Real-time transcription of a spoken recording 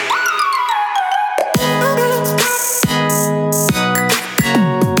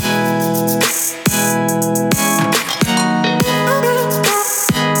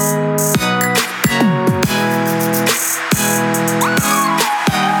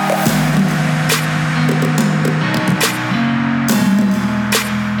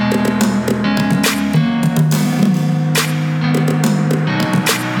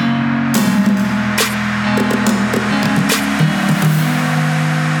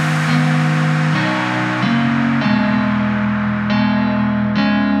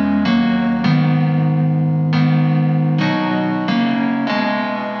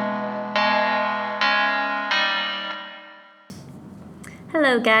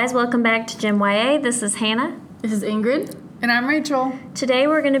Hello guys, welcome back to Gym YA. This is Hannah. This is Ingrid. And I'm Rachel. Today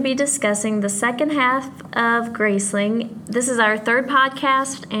we're going to be discussing the second half of Graceling. This is our third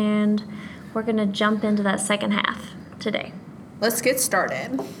podcast and we're going to jump into that second half today. Let's get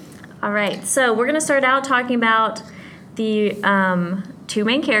started. All right, so we're going to start out talking about the two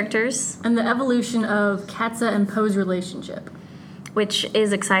main characters. And the evolution of Katza and Poe's relationship. Which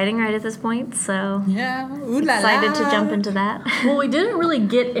is exciting right at this point, so yeah, excited to jump into that. Well, we didn't really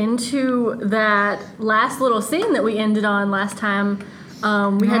get into that last little scene that we ended on last time.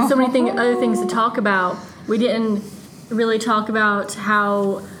 We had so many other things to talk about. We didn't really talk about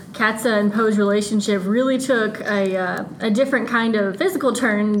how Katza and Poe's relationship really took a different kind of physical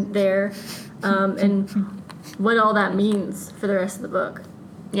turn there, and what all that means for the rest of the book.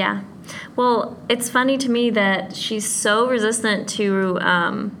 Yeah. Well, it's funny to me that she's so resistant to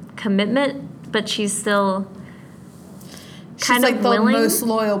commitment, but she's still kind of willing. She's the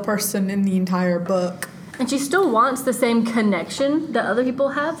most loyal person in the entire book. And she still wants the same connection that other people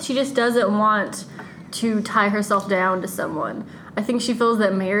have. She just doesn't want to tie herself down to someone. I think she feels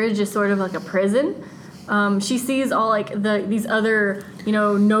that marriage is sort of like a prison. She sees all these other,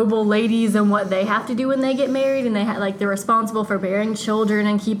 noble ladies and what they have to do when they get married, and they're responsible for bearing children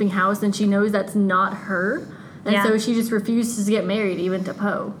and keeping house, and she knows that's not her, and so she just refuses to get married, even to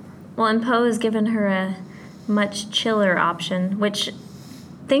Poe. Well, and Poe has given her a much chiller option, which,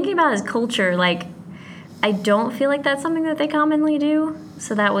 thinking about his culture, I don't feel like that's something that they commonly do.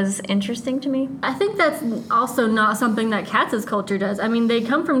 So that was interesting to me. I think that's also not something that Katza's culture does. I mean, they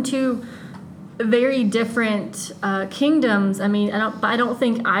come from two very different kingdoms. I mean, I don't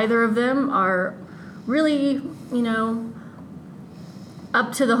think either of them are really,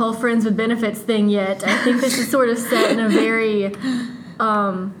 up to the whole friends with benefits thing yet. I think this is sort of set in a very,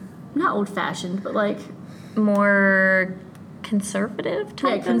 not old-fashioned, but more conservative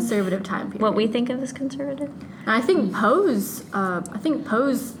type. Yeah, conservative time period. What we think of as conservative. And I think Poe's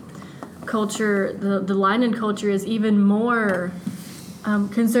culture, the Linan culture, is even more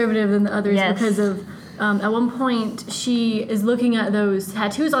conservative than the others because of at one point she is looking at those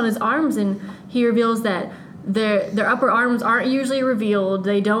tattoos on his arms, and he reveals that their upper arms aren't usually revealed.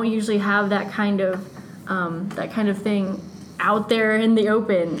 They don't usually have that kind of thing out there in the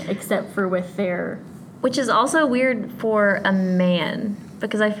open, except for with their. Which is also weird for a man,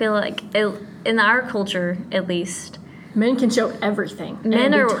 because I feel like in our culture, at least, men can show everything.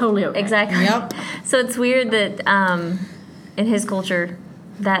 Men are totally okay. Exactly. Yep. So it's weird that in his culture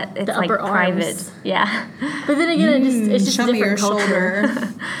that it's private. Arms. Yeah. But then again, it's just a different culture.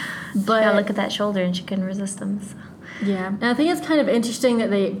 But yeah, look at that shoulder, and she couldn't resist them. So. Yeah, and I think it's kind of interesting that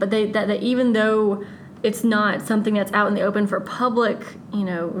they even though it's not something that's out in the open for public,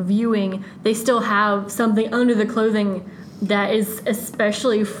 viewing, they still have something under the clothing that is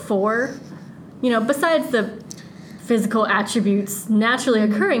especially for, besides the physical attributes naturally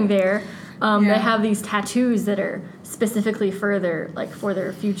occurring there, they have these tattoos that are specifically for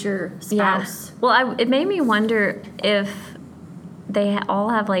their future spouse. Yeah. Well, it made me wonder if they all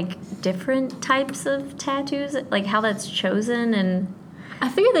have different types of tattoos, how that's chosen. And I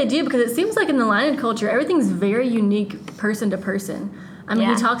figure they do, because it seems like in the Linan culture, everything's very unique person to person. I mean,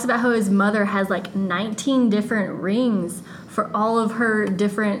 he talks about how his mother has 19 different rings for all of her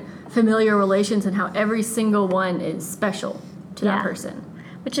different familiar relations, and how every single one is special to that person.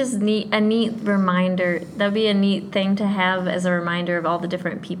 Which is a neat reminder. That'd be a neat thing to have as a reminder of all the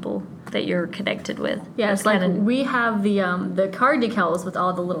different people that you're connected with. Yeah, it's we have the card decals with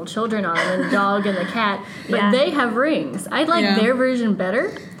all the little children on them, and the dog and the cat, but they have rings. I like their version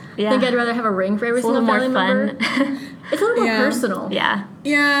better. Yeah. I think I'd rather have a ring for every single family member. It's a little more personal. Yeah.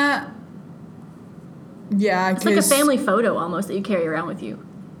 Yeah. Yeah, it's like a family photo almost that you carry around with you.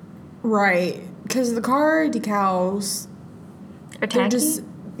 Right, because the card decals are tacky.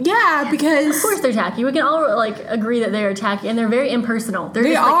 Because of course they're tacky. We can all agree that they are tacky, and they're very impersonal.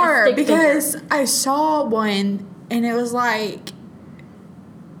 They are, because I saw one and it was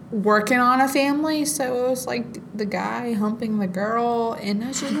working on a family, so it was the guy humping the girl, and I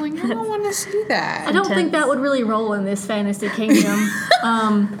was just I don't want to see that. I don't think that would really roll in this fantasy kingdom.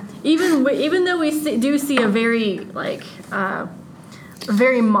 Even though we do see a very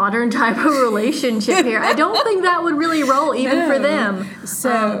very modern type of relationship here, I don't think that would really roll even for them.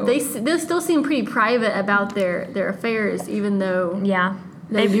 So they still seem pretty private about their affairs, even though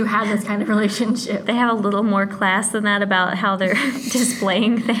they do have this kind of relationship. They have a little more class than that about how they're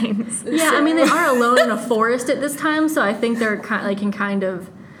displaying things. Yeah, I mean, they are alone in a forest at this time, so I think they're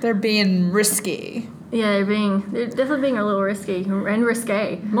they're being risky. Yeah, they're definitely being a little risky and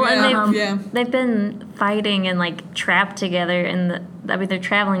risque. Well, and they've been fighting and trapped together in I mean, they're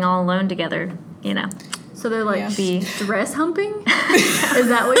traveling all alone together, you know. So they're like Be dress humping? Is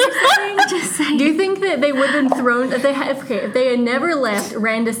that what you're saying? Just saying. Do you think that they would have been thrown if they had never left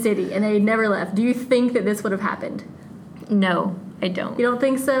Randa City and they had never left? Do you think that this would have happened? No, I don't. You don't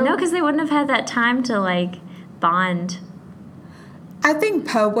think so? No, because they wouldn't have had that time to like bond. I think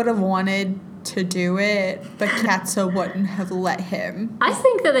Poe would have wanted to do it, but Katza wouldn't have let him. I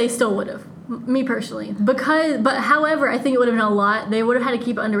think that they still would have. Me personally, however, I think it would have been a lot. They would have had to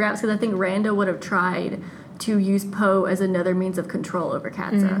keep it under wraps because I think Randa would have tried to use Poe as another means of control over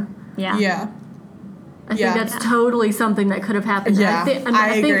Katza. Yeah. Yeah. I think that's totally something that could have happened. Yeah,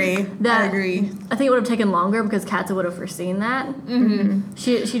 I agree. I agree. I think it would have taken longer because Katza would have foreseen that. Mm-hmm.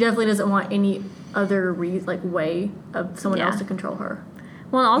 She definitely doesn't want any other way of someone else to control her.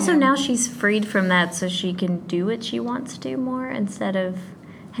 Well, also now she's freed from that, so she can do what she wants to more instead of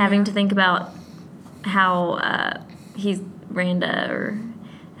having to think about how he's Randa or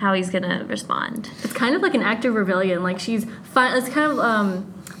how he's gonna respond. It's kind of like an act of rebellion. Like she's fine. It's kind of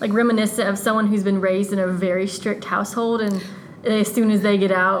like reminiscent of someone who's been raised in a very strict household, and as soon as they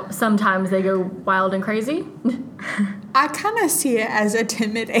get out, sometimes they go wild and crazy. I kind of see it as a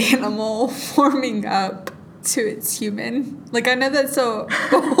timid animal warming up to its human. Like, I know that's so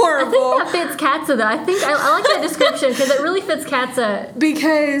horrible. I think that fits Katza, though. I think I like that description because it really fits Katza.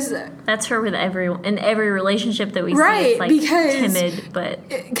 Because that's her with in every relationship that we see. Right, It's like because timid, but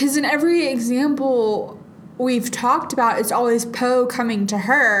because in every example we've talked about, it's always Poe coming to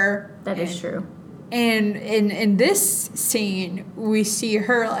her. That is true. And in this scene, we see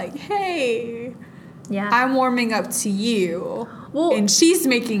her like, "Hey, I'm warming up to you." Well, and she's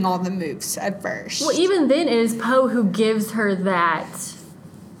making all the moves at first. Well, even then, it is Poe who gives her that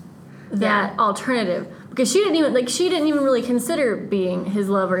alternative because she didn't even really consider being his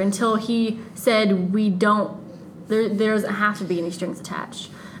lover until he said there doesn't have to be any strings attached.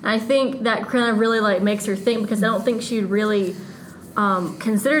 And I think that kind of really like makes her think because I don't think she'd really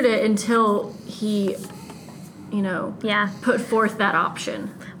considered it until he, put forth that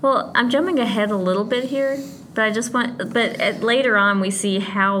option. Well, I'm jumping ahead a little bit here. But later on we see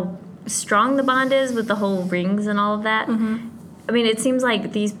how strong the bond is with the whole rings and all of that. Mm-hmm. I mean, it seems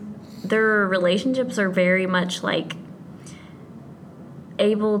like their relationships are very much like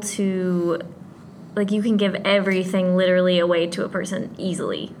able to, like you can give everything literally away to a person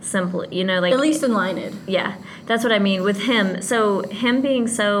easily, simply, like. At least in Lionid. Yeah, that's what I mean with him. So him being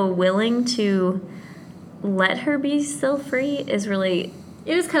so willing to let her be still free is really.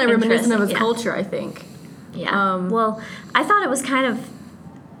 It is kind of reminiscent of his culture, I think. Yeah. Well, I thought it was kind of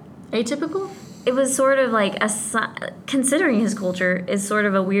atypical. It was sort of like considering his culture is sort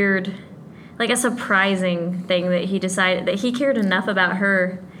of a weird, like a surprising thing that he decided that he cared enough about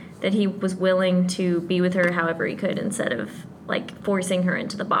her that he was willing to be with her however he could instead of like forcing her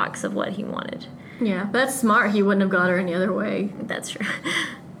into the box of what he wanted. Yeah, that's smart. He wouldn't have got her any other way. That's true.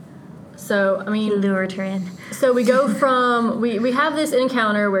 So, I mean, he lured her in. So we go from we have this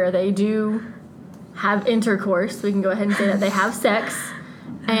encounter where they do have intercourse. We can go ahead and say that they have sex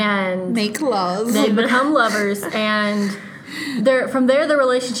and make love. They become lovers, and from there the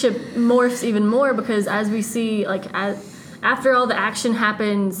relationship morphs even more because as we see, after all the action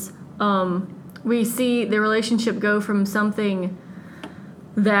happens, we see the relationship go from something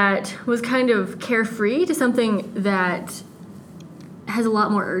that was kind of carefree to something that has a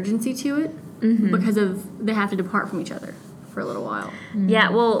lot more urgency to it because they have to depart from each other for a little while. Mm-hmm. Yeah,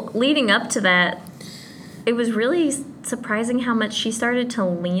 well, leading up to that, it was really surprising how much she started to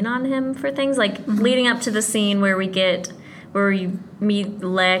lean on him for things. Like, leading up to the scene where we meet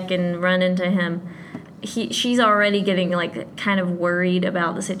Lek and run into him, she's already getting, like, kind of worried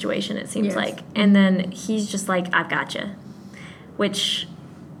about the situation, it seems like. And then he's just like, I've gotcha. Which,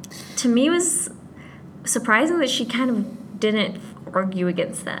 to me, was surprising that she kind of didn't argue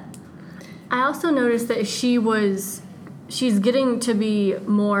against that. I also noticed that she's getting to be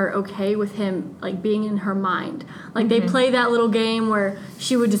more okay with him, like, being in her mind. Like, they play that little game where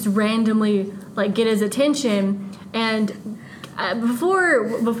she would just randomly, like, get his attention. And before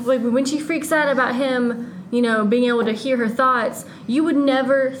when she freaks out about him, being able to hear her thoughts, you would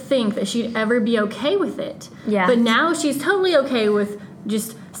never think that she'd ever be okay with it. Yeah. But now she's totally okay with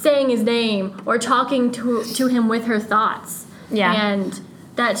just saying his name or talking to him with her thoughts. Yeah. And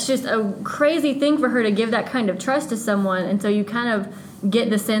that's just a crazy thing for her to give that kind of trust to someone, and so you kind of get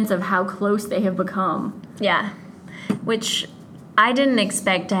the sense of how close they have become. Yeah, which I didn't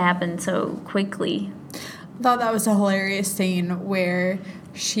expect to happen so quickly. I thought that was a hilarious scene where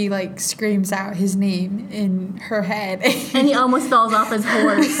she like screams out his name in her head. And he almost falls off his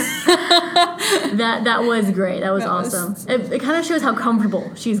horse. That was great. That was awesome. It kind of shows how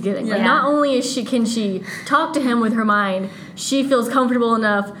comfortable she's getting. Like, not only can she talk to him with her mind, she feels comfortable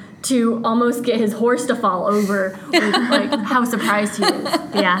enough to almost get his horse to fall over with like how surprised he is.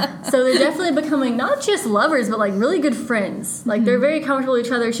 Yeah. So they're definitely becoming not just lovers, but like really good friends. Like they're very comfortable with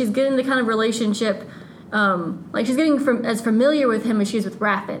each other. She's getting the kind of relationship, like she's getting as familiar with him as she is with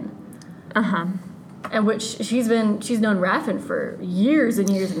Raffin. And which she's known Raffin for years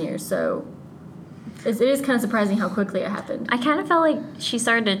and years and years. So it is kind of surprising how quickly it happened. I kind of felt like she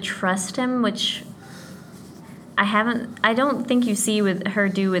started to trust him, which I don't think you see with her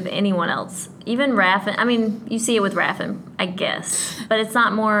do with anyone else. Even Raffin, I mean, you see it with Raffin, I guess. But it's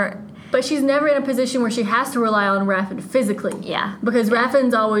not more... But she's never in a position where she has to rely on Raffin physically. Yeah. Because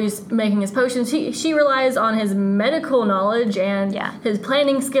Raffin's always making his potions. She relies on his medical knowledge and his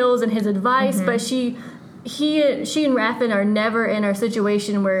planning skills and his advice, but she and Raffin are never in a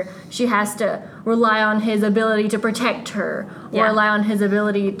situation where she has to rely on his ability to protect her or rely on his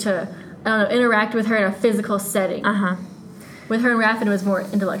ability to... I don't know, interact with her in a physical setting. With her and Raffin, it was more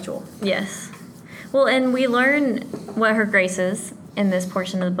intellectual. Yes. Well, and we learn what her grace is in this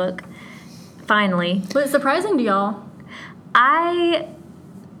portion of the book. Finally. Was it surprising to y'all?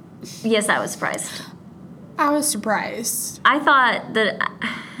 Yes, I was surprised. I was surprised. I thought that...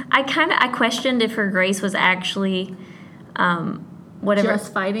 I questioned if her grace was actually... whatever.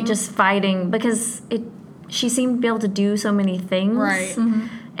 Just fighting? Just fighting, because she seemed to be able to do so many things. Right.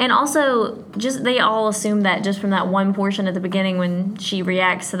 And also, they all assume that just from that one portion at the beginning when she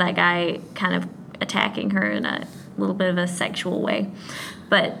reacts to that guy kind of attacking her in a little bit of a sexual way.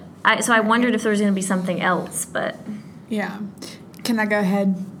 But I wondered if there was going to be something else, but... Yeah. Can I go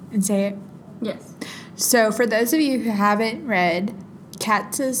ahead and say it? Yes. So for those of you who haven't read,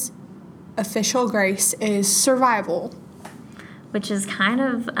 Katz's official grace is survival. Which is kind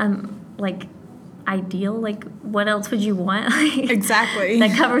of, like... ideal. Like, what else would you want? Like, exactly.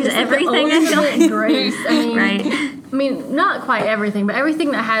 That covers everything. I feel like grace. I mean, right. I mean, not quite everything, but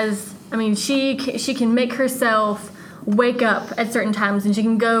everything that has. I mean, she can make herself wake up at certain times, and she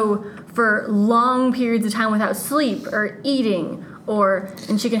can go for long periods of time without sleep or eating,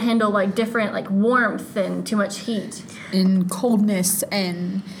 and she can handle like different like warmth and too much heat. And coldness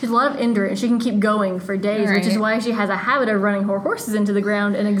and... She has a lot of endurance. She can keep going for days, which is why she has a habit of running her horses into the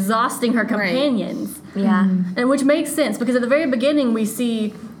ground and exhausting her companions. Right. Yeah. And which makes sense, because at the very beginning we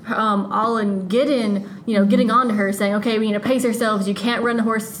see Olin Gideon, getting onto her, saying, okay, we need to pace ourselves, you can't run the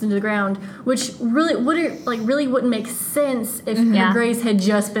horses into the ground, which really wouldn't make sense if her grace had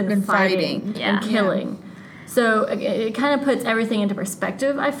just been fighting and killing. Yeah. So it kind of puts everything into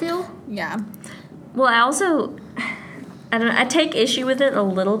perspective, I feel. Yeah. Well, I take issue with it a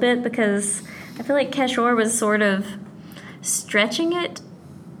little bit because I feel like Keshor was sort of stretching it,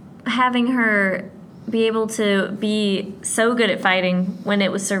 having her be able to be so good at fighting when it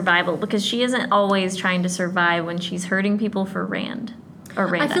was survival, because she isn't always trying to survive when she's hurting people for Rand. Or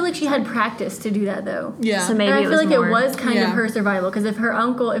Randa. I feel like she had practice to do that, though. Yeah. So maybe and I feel like more, it was kind of her survival, because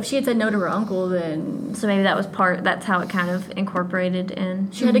if she had said no to her uncle, then... So maybe that's how it kind of incorporated in.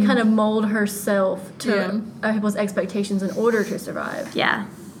 She had to kind of mold herself to other people's expectations in order to survive. Yeah.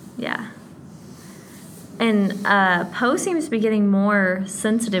 Yeah. And Poe seems to be getting more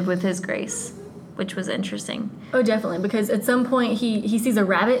sensitive with his grace, which was interesting. Oh, definitely, because at some point he sees a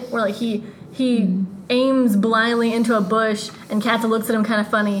rabbit, or like he aims blindly into a bush, and Katza looks at him kind of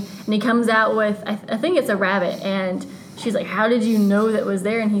funny, and he comes out with, I think it's a rabbit, and she's like, how did you know that was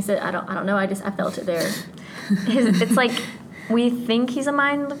there? And he said, I don't know, I felt it there. It's like, we think he's a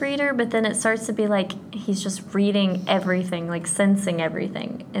mind reader, but then it starts to be like he's just reading everything, like sensing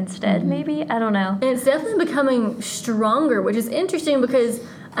everything instead, maybe? I don't know. And it's definitely becoming stronger, which is interesting because,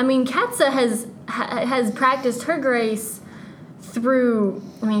 I mean, Katza has practiced her grace through,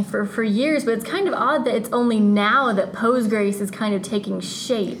 for years, but it's kind of odd that it's only now that Poe's grace is kind of taking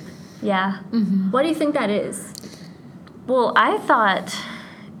shape. Yeah. Mm-hmm. What do you think that is? Well, I thought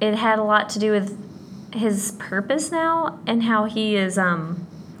it had a lot to do with his purpose now and how he is,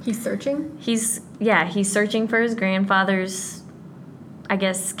 He's searching? He's searching for his grandfather's, I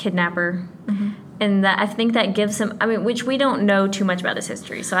guess, kidnapper. Mm-hmm. And I think that gives him, which we don't know too much about his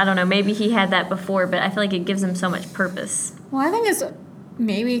history, so I don't know, maybe he had that before, but I feel like it gives him so much purpose. Well, I think it's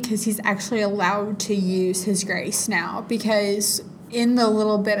maybe because he's actually allowed to use his grace now, because in the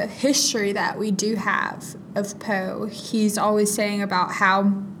little bit of history that we do have of Poe, he's always saying about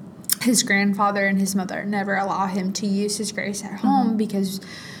how his grandfather and his mother never allow him to use his grace at home because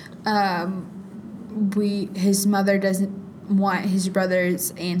his mother doesn't want his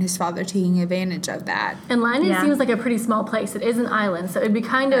brothers and his father taking advantage of that. And Lynette Yeah. seems like a pretty small place. It is an island, so it'd be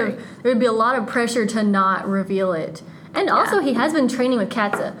kind of, there would be a lot of pressure to not reveal it. And also, he has been training with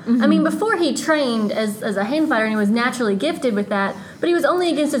Katza. I mean, before he trained as a hand fighter, and he was naturally gifted with that, but he was only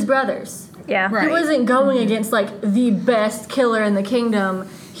against his brothers. Yeah. Right. He wasn't going against, like, the best killer in the kingdom.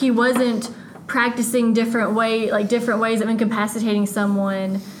 He wasn't practicing different ways of incapacitating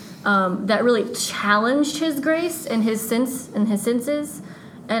someone that really challenged his grace and his senses.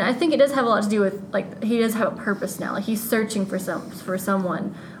 And I think it does have a lot to do with, like, he does have a purpose now. Like, he's searching for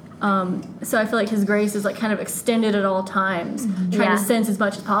someone. So I feel like his grace is, like, kind of extended at all times, trying to sense as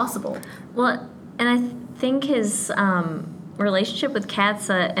much as possible. Well, and I think his relationship with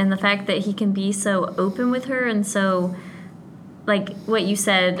Katza and the fact that he can be so open with her and so, like, what you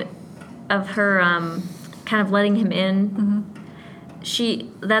said of her kind of letting him in,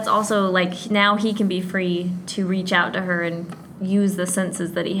 that's also, like, now he can be free to reach out to her and use the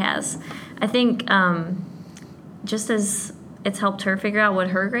senses that he has. I think just as it's helped her figure out what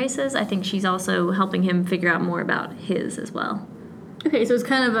her grace is, I think she's also helping him figure out more about his as well. Okay, so it's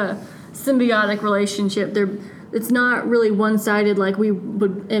kind of a symbiotic relationship. It's not really one-sided like we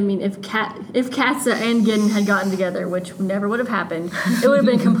would. I mean, if Katza and Gideon had gotten together, which never would have happened, it would have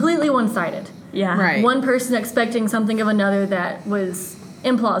been completely one-sided. Yeah. Right. One person expecting something of another that was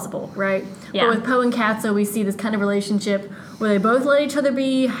implausible, right? Yeah. But with Poe and Katza, we see this kind of relationship where they both let each other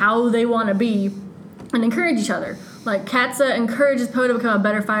be how they want to be and encourage each other. Like, Katza encourages Poe to become a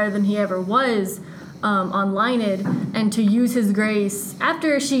better fighter than he ever was on Lyned, and to use his grace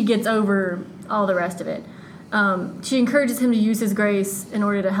after she gets over all the rest of it. She encourages him to use his grace in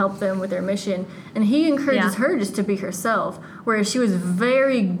order to help them with their mission, and he encourages her just to be herself, whereas she was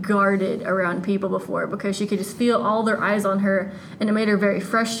very guarded around people before because she could just feel all their eyes on her, and it made her very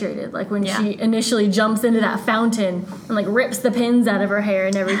frustrated. Like when she initially jumps into that fountain and, like, rips the pins out of her hair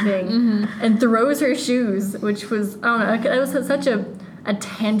and everything and throws her shoes, which was, I don't know, it was such a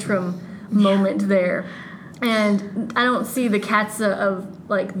tantrum moment there. And I don't see the Katza of,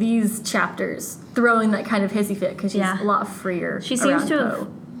 like, these chapters throwing that kind of hissy fit because she's a lot freer. She seems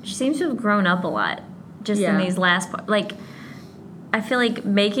to have grown up a lot just in these last like, I feel like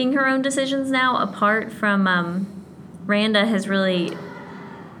making her own decisions now apart from Randa has really,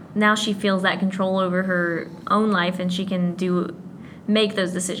 now she feels that control over her own life and she can make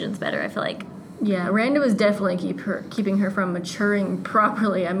those decisions better, I feel like. Yeah, Randa was definitely keeping her from maturing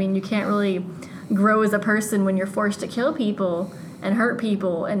properly. I mean, you can't really grow as a person when you're forced to kill people and hurt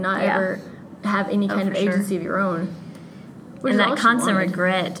people and not ever have any kind of agency of your own. And that constant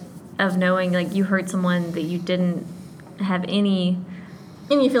regret of knowing, like, you hurt someone that you didn't have any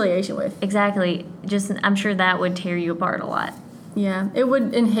affiliation with. Exactly. Just, I'm sure that would tear you apart a lot. Yeah, it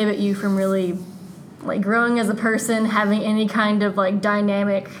would inhibit you from really, like, growing as a person, having any kind of, like,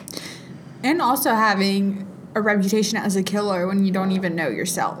 dynamic. And also having a reputation as a killer when you don't even know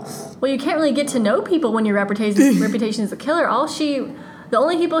yourself. Well, you can't really get to know people when your reputation is a killer. The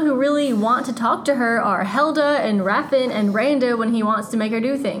only people who really want to talk to her are Helda and Raffin and Randa when he wants to make her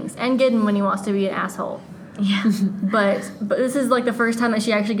do things, and Gideon when he wants to be an asshole. Yeah. But this is, like, the first time that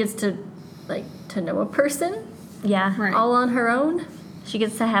she actually gets to, like, to know a person. Yeah. Right. All on her own. She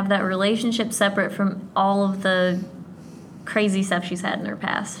gets to have that relationship separate from all of the crazy stuff she's had in her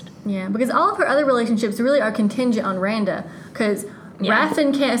past. Yeah, because all of her other relationships really are contingent on Randa. Because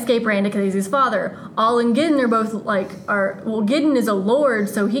Raffin can't escape Randa because he's his father. All and Gideon are both, like, Gideon is a lord,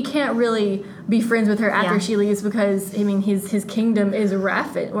 so he can't really be friends with her after she leaves because, I mean, his kingdom is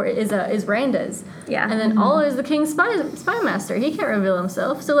Raffin, or is Randa's. Yeah. And then All is the king's spy master. He can't reveal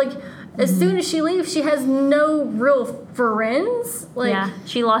himself. So, like, as soon as she leaves, she has no real friends. Like,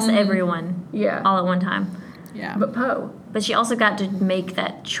 she lost everyone. Yeah. All at one time. Yeah. But Poe. But she also got to make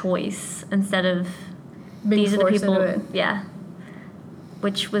that choice instead of Being these are the forced people. into it. Yeah.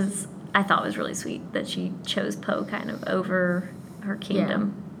 Which was, I thought was really sweet that she chose Poe kind of over her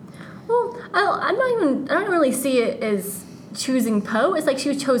kingdom. Well, I don't really see it as choosing Poe. It's like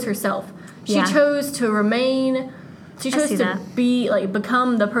she chose herself. She chose to remain. She chose to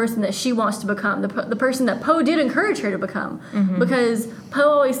become the person that she wants to become, the person that Poe did encourage her to become. Because Poe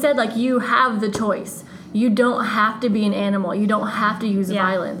always said, like, you have the choice. You don't have to be an animal. You don't have to use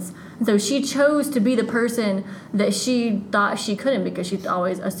violence. And so she chose to be the person that she thought she couldn't because she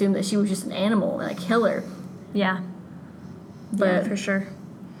always assumed that she was just an animal and a killer. Yeah. But for sure.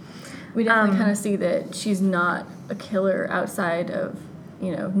 We definitely kind of see that she's not a killer outside of,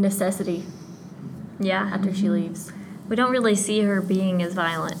 necessity. Yeah. After she leaves. We don't really see her being as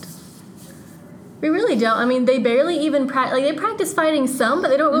violent. We really don't. I mean, they barely even they practice fighting some, but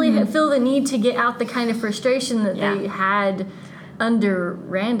they don't really feel the need to get out the kind of frustration that they had under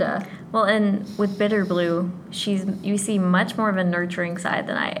Randa. Well, and with Bitter Blue, you see much more of a nurturing side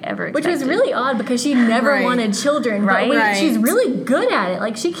than I ever expected. Which was really odd because she never wanted children, right? But she's really good at it.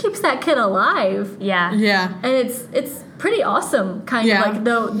 Like, she keeps that kid alive. Yeah. Yeah. And it's pretty awesome, kind of, like,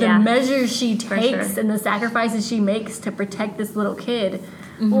 the measures she takes and the sacrifices she makes to protect this little kid.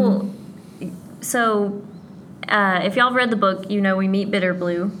 Mm-hmm. Well, so if y'all have read the book, you know we meet Bitter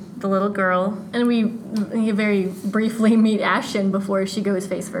Blue, the little girl. And we very briefly meet Ashen before she goes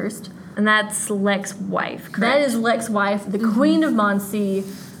face first. And that's Lek's wife, correct? That is Lek's wife, the Queen of Monsea,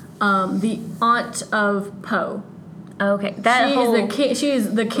 the aunt of Poe. Okay. She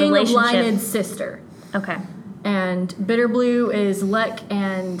is the King of Lyned's sister. Okay. And Bitter Blue is Lek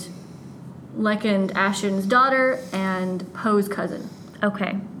and Ashen's daughter and Poe's cousin.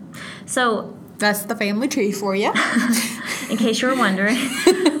 Okay. So that's the family tree for you. In case you were wondering.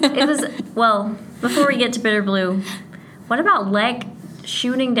 Before we get to Bitter Blue, what about Lek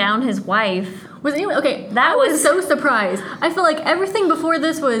shooting down his wife? I was so surprised. I feel like everything before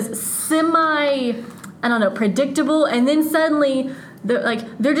this was predictable, and then suddenly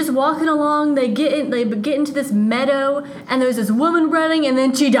they're just walking along, they get into this meadow, and there's this woman running, and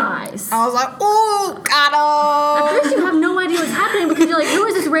then she dies. I was like, "Ooh, got him!" At first you have no idea what's happening because you're like, who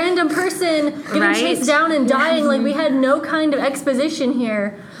is this random person getting chased down and dying? Like, we had no kind of exposition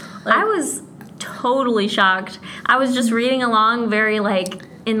here. I was totally shocked. I was just reading along very,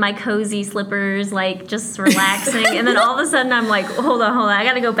 in my cozy slippers, just relaxing, and then all of a sudden I'm like, hold on, I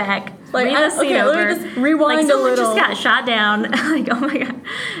gotta go back. Read the scene over. Let me just rewind a little. Someone just got shot down. Oh my god.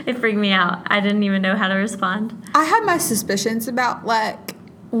 It freaked me out. I didn't even know how to respond. I had my suspicions about Lek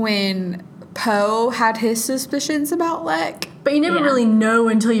when Poe had his suspicions about Lek. But you never really know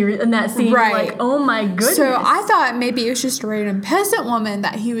until you're in that scene. Right. You're like, oh my goodness. So I thought maybe it was just a random peasant woman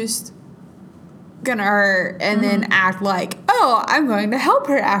that he was gonna hurt and then act like, oh, I'm going to help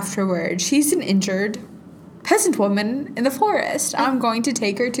her afterward. She's an injured peasant woman in the forest. I'm going to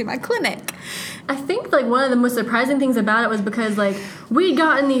take her to my clinic. I think one of the most surprising things about it was because we'd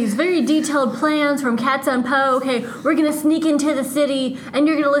gotten these very detailed plans from Katza and Poe. Okay, we're gonna sneak into the city and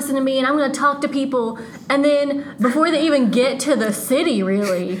you're gonna listen to me and I'm gonna talk to people, and then before they even get to the city,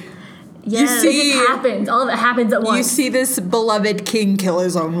 really, yes, it just happens. All of it happens at once. You see this beloved king kill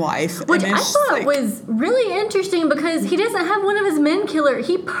his own wife, which I thought was really interesting because he doesn't have one of his men kill her.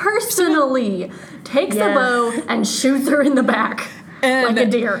 He personally takes the bow and shoots her in the back. And like a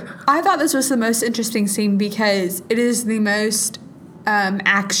deer. I thought this was the most interesting scene because it is the most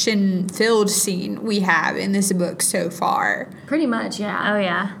action-filled scene we have in this book so far. Pretty much, yeah. Oh,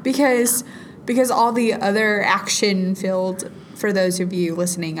 yeah. Because all the other action-filled, for those of you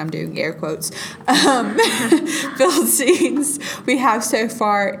listening, I'm doing air quotes, filled scenes we have so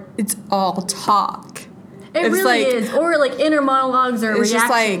far, it's all talk. It really is. Or inner monologues or it's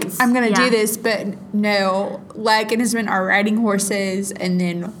reactions. Just I'm going to do this, but no. Lek and his men are riding horses, and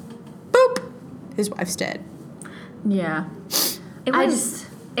then, boop, his wife's dead. Yeah. It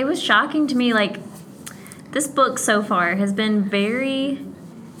was shocking to me. This book so far has been very...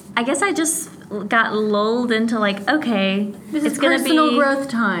 I guess I just got lulled into okay, this is personal growth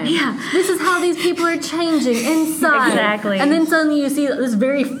time. Yeah, this is how these people are changing inside. Exactly. And then suddenly you see this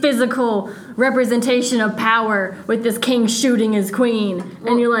very physical representation of power with this king shooting his queen,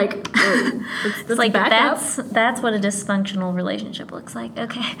 and you're like, that's what a dysfunctional relationship looks like.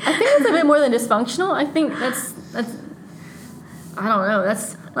 Okay, I think it's a bit more than dysfunctional. I think that's I don't know.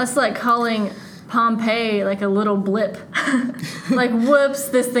 That's like calling Pompeii a little blip. Whoops,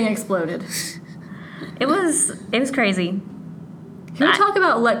 this thing exploded. It was crazy. Can we talk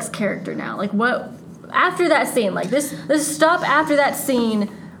about Lek's character now? What after that scene? This stop after that scene.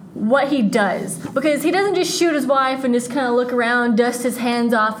 What he does, because he doesn't just shoot his wife and just kind of look around, dust his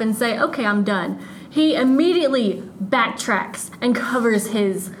hands off, and say, "Okay, I'm done." He immediately backtracks and covers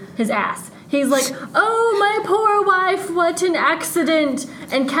his ass. He's like, "Oh, my poor wife, what an accident!"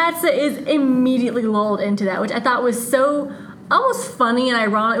 And Katza is immediately lulled into that, which I thought was so almost funny and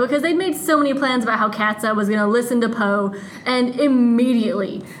ironic because they'd made so many plans about how Katza was going to listen to Poe, and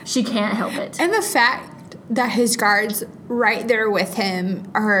immediately she can't help it. And the fact that his guards right there with him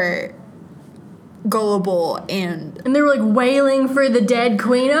are gullible and they were wailing for the dead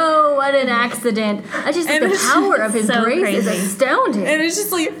queen. Oh, what an accident. I just think the power of his so grace crazy. is astounding. And it's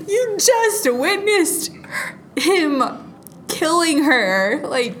just you just witnessed him killing her.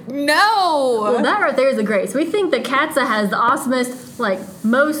 No. Well, that right there is a grace. We think that Katza has the awesomest,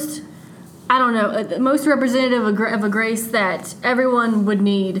 most representative of a grace that everyone would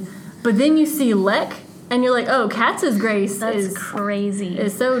need. But then you see Lek, and you're like, oh, Katz's grace That's crazy.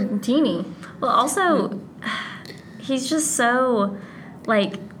 is so teeny. Well, also, he's just so,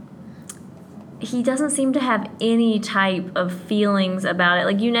 like, he doesn't seem to have any type of feelings about it.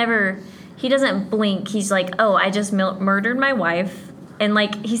 Like, he doesn't blink. He's like, oh, I just murdered my wife. And,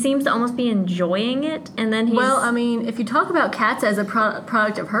 like, he seems to almost be enjoying it. And then he's... Well, I mean, if you talk about Katz as a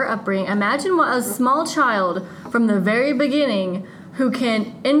product of her upbringing, imagine what a small child from the very beginning who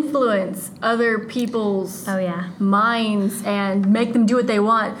can influence other people's minds and make them do what they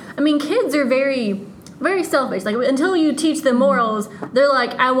want. I mean, kids are very, very selfish. Like, until you teach them morals, they're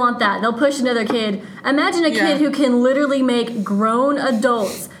like, I want that. They'll push another kid. Imagine a kid who can literally make grown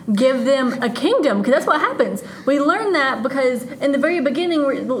adults give them a kingdom, because that's what happens. We learn that because in the very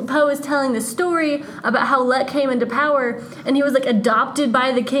beginning, Poe is telling the story about how Lek came into power, and he was like adopted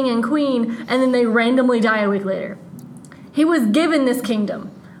by the king and queen, and then they randomly die a week later. He was given this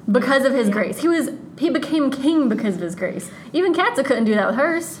kingdom because of his grace. He became king because of his grace. Even Katza couldn't do that with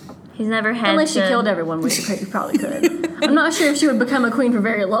hers. He's never had Unless she killed everyone, which she probably could. I'm not sure if she would become a queen for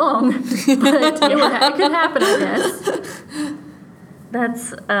very long, but it could happen, I guess.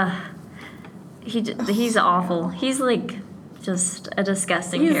 That's he's awful. He's like just a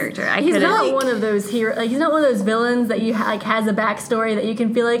disgusting character. He's not one of those he's not one of those villains that you like has a backstory that you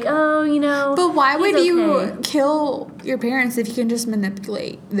can feel like, oh, you know. But why would you kill your parents if you can just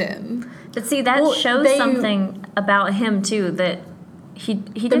manipulate them? But see, that shows something about him too, that he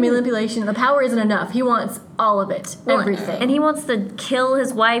the manipulation, the power isn't enough. He wants all of it, everything. And he wants to kill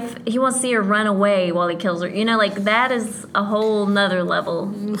his wife. He wants to see her run away while he kills her. You know, like, that is a whole nother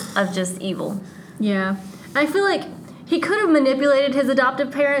level of just evil. Yeah. I feel like he could have manipulated his adoptive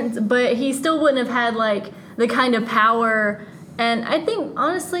parents, but he still wouldn't have had, like, the kind of power. And I think,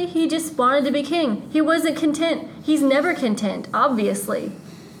 honestly, he just wanted to be king. He wasn't content. He's never content, obviously.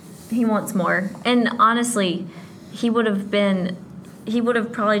 He wants more. And honestly, he would have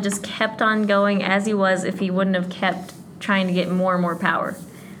probably just kept on going as he was if he wouldn't have kept trying to get more and more power.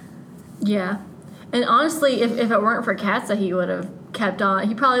 Yeah. And honestly, if it weren't for Katza, he would have kept on.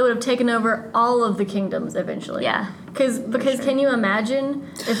 He probably would have taken over all of the kingdoms eventually. Yeah. Because can you imagine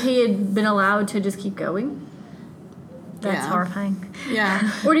if he had been allowed to just keep going? That's horrifying.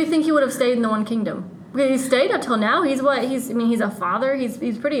 Yeah. Or do you think he would have stayed in the one kingdom? Because he stayed up till now. He's a father.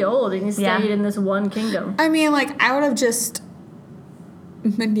 He's pretty old, and he stayed in this one kingdom. I mean, like, I would have just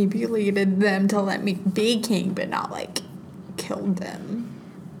manipulated them to let me be king, but not, like, killed them.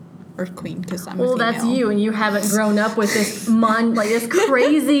 Or queen, because I'm a female. That's you, and you haven't grown up with this this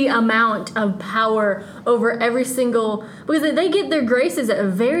crazy amount of power over every single... Because they get their graces at a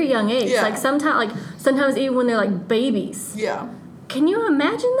very young age. Yeah. Like, sometimes even when they're, like, babies. Yeah. Can you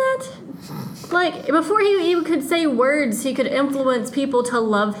imagine that? Like, before he even could say words, he could influence people to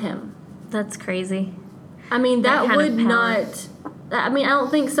love him. That's crazy. I mean, that would power. not... I mean, I don't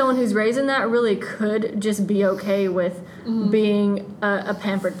think someone who's raised in that really could just be okay with being a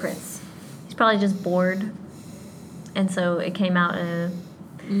pampered prince. He's probably just bored, and so it came out in a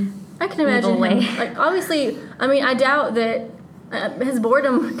I can imagine way. him. Like, obviously, I mean, I doubt that his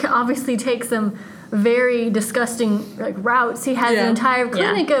boredom can obviously take some very disgusting routes. He has an entire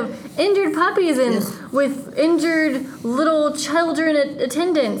clinic of injured puppies and with injured little children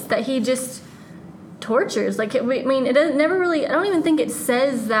attendants that he just tortures. Like, I mean, it doesn't never really. I don't even think it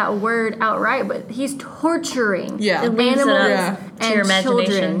says that word outright, but he's torturing animals to your imagination.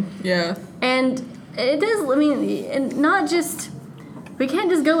 Children. Yeah, and it does. I mean, and not just. We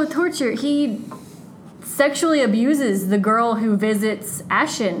can't just go with torture. He sexually abuses the girl who visits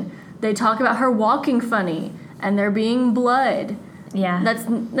Ashen. They talk about her walking funny and there being blood. Yeah. That's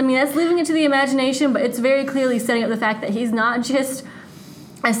leaving it to the imagination, but it's very clearly setting up the fact that he's not just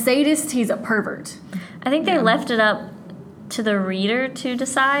a sadist, he's a pervert. I think they left it up to the reader to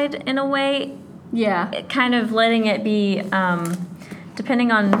decide in a way. Yeah. Kind of letting it be,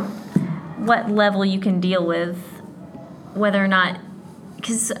 depending on what level you can deal with, whether or not,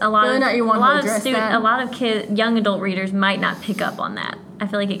 because a lot of young adult readers might not pick up on that. I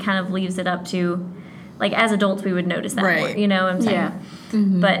feel like it kind of leaves it up to, like, as adults we would notice that more. You know what I'm saying? Yeah.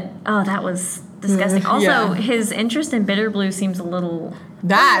 Mm-hmm. But that was disgusting. Also, his interest in bitter blue seems a little.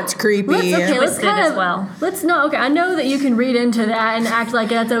 That's creepy. Twisted as well. Let's not. Okay, I know that you can read into that and act like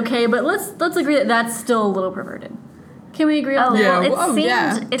that's okay, but let's agree that that's still a little perverted. Can we agree on that? Well,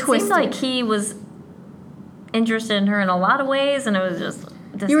 it seemed like he was interested in her in a lot of ways, and it was just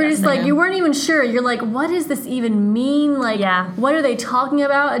disgusting. You were just like, you weren't even sure. You're like, what does this even mean? Like, what are they talking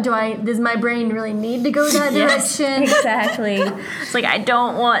about? Does my brain really need to go that direction? Exactly. It's like, I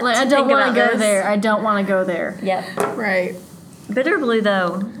don't want to go there. I don't want to go there. Yep. Right. Bitter Blue,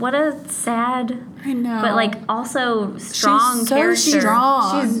 though, what a sad, I know. but like also strong She's so character.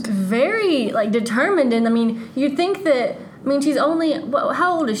 strong. She's very like determined, and I mean, you'd think that. I mean, she's only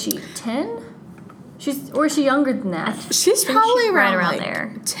how old is she? 10? Or is she younger than that? She's probably right around, around like,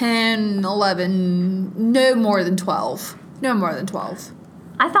 there. 10, 11, no more than 12. No more than 12.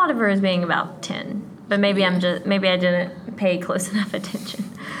 I thought of her as being about 10, but maybe I didn't pay close enough attention.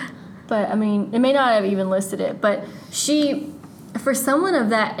 But I mean, it may not have even listed it. But she, for someone of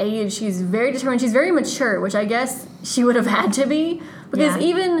that age, she's very determined. She's very mature, which I guess she would have had to be. Because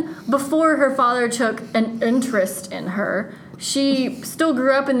even before her father took an interest in her, she still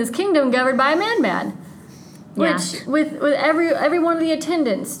grew up in this kingdom governed by a madman. Which, with every one of the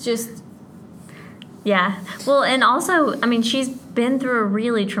attendants, just... Yeah. Well, and also, I mean, she's been through a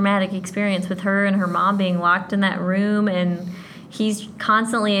really traumatic experience with her and her mom being locked in that room, and he's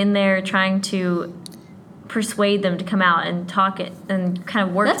constantly in there trying to persuade them to come out and talk it and kind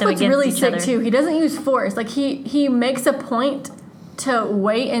of work them against each other. That's what's really sick, too. He doesn't use force. Like, he makes a point to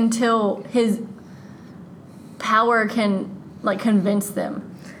wait until his power can, like, convince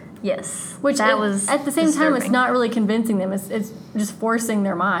them. Yes. Which that was at the same time, it's disturbing. not really convincing them. It's just forcing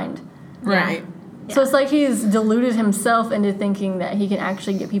their mind. Right. Yeah. So it's like he's deluded himself into thinking that he can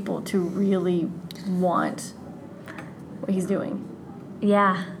actually get people to really want what he's doing.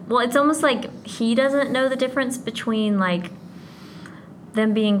 Yeah. Well, it's almost like he doesn't know the difference between, like,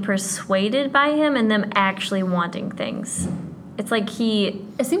 them being persuaded by him and them actually wanting things. It's like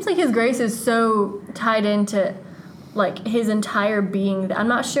It seems like his grace is so tied into, like, his entire being that I'm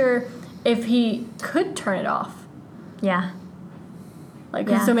not sure if he could turn it off. Yeah. Like,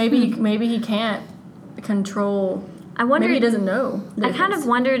 Yeah. so maybe he can't control. I wondered. Maybe he doesn't know. the I kind difference. of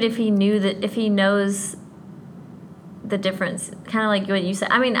wondered if he knows the difference. Kind of like what you said.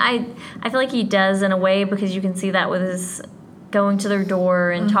 I mean, I feel like he does in a way, because you can see that with his going to their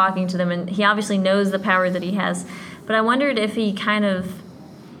door and talking to them, and he obviously knows the power that he has. But I wondered if he kind of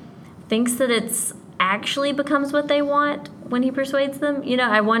thinks that it's actually becomes what they want when he persuades them. You know,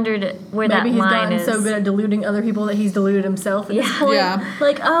 I wondered where Maybe that he's line gotten is. so good at deluding other people that he's deluded himself at this point. Yeah.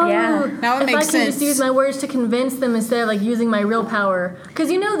 Like, Yeah. That would if make I can sense. just use my words to convince them instead of, like, using my real power.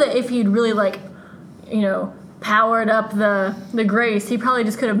 Because you know that if he'd really, like, you know, powered up the grace, he probably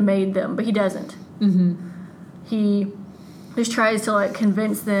just could have made them, but he doesn't. Mm-hmm. He just tries to, like,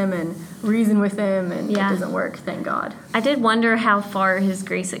 convince them and reason with them, and Yeah. it doesn't work, thank God. I did wonder how far his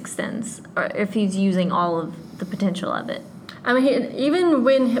grace extends, or if he's using all of the potential of it. I mean, even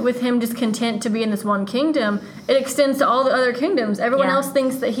with him just content to be in this one kingdom, it extends to all the other kingdoms. Everyone Yeah. else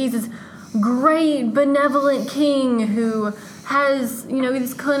thinks that he's this great, benevolent king who has, you know,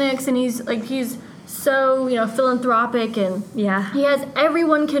 these clinics, and he's so, you know, philanthropic, and Yeah. he has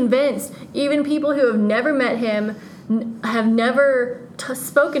everyone convinced, even people who have never met him, have never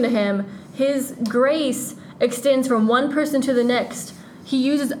spoken to him. His grace extends from one person to the next. He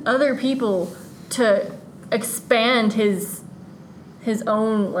uses other people to expand his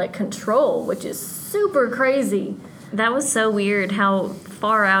own, like, control, which is super crazy. That was so weird how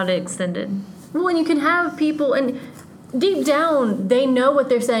far out it extended. Well, and you can have people, and deep down they know what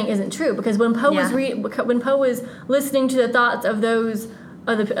they're saying isn't true, because when Poe was listening to the thoughts of those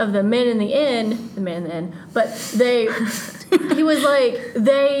of the men in the inn, but he was like,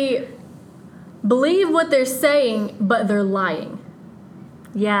 they believe what they're saying, but they're lying.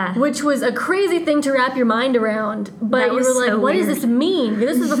 Yeah. Which was a crazy thing to wrap your mind around. But That you was were like, so what does weird. this mean?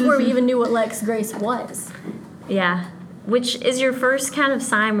 This was before we even knew what Lex Grace was. Yeah. Which is your first kind of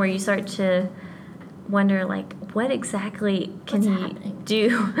sign where you start to wonder, like, what exactly can What's he happening?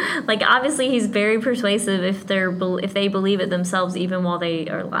 do? Like, obviously he's very persuasive if they believe it themselves, even while they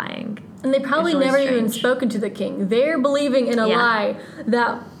are lying. And they probably It's really never even strange. spoken to the king. They're believing in a Yeah. lie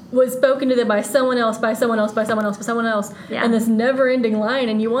that was spoken to them by someone else, by someone else, by someone else, by someone else. Yeah. And this never-ending line.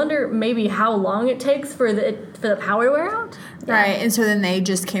 And you wonder maybe how long it takes for the power to wear out? Right, and so then they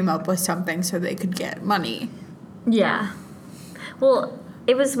just came up with something so they could get money. Yeah. Well,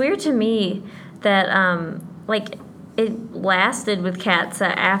 it was weird to me that, like, it lasted with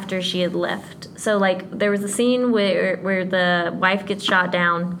Katza after she had left. So, like, there was a scene where the wife gets shot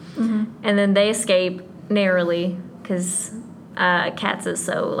down, and then they escape narrowly because Katza's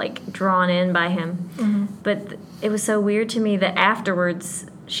so, like, drawn in by him. But it was so weird to me that afterwards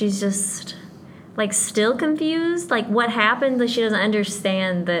she's just, like, still confused. Like, what happened? Like, she doesn't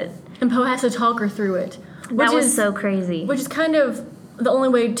understand that. And Poe has to talk her through it. That was so crazy. Which is kind of the only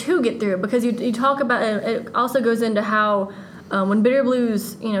way to get through it, because you talk about it. It also goes into how when Bitter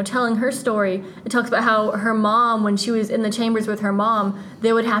Blue's, telling her story, it talks about how her mom, when she was in the chambers with her mom,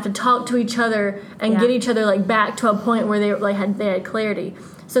 they would have to talk to each other and get each other like back to a point where they had clarity.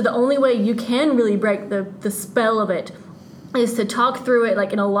 So the only way you can really break the spell of it is to talk through it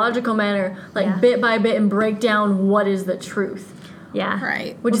like in a logical manner, like bit by bit, and break down what is the truth. Yeah.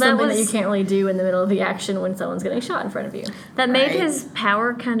 Right. Which is something that you can't really do in the middle of the action when someone's getting shot in front of you. That made his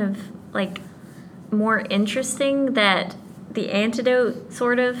power kind of like more interesting, that the antidote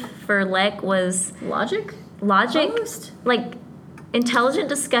sort of for Lek was Logic? Almost? Like intelligent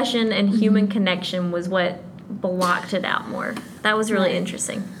discussion and human connection was what blocked it out more. That was really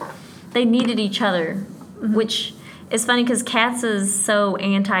interesting. They needed each other, which is funny because Katz is so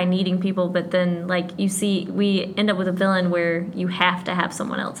anti-needing people, but then like we end up with a villain where you have to have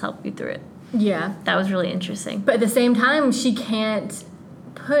someone else help you through it. Yeah. That was really interesting. But at the same time, she can't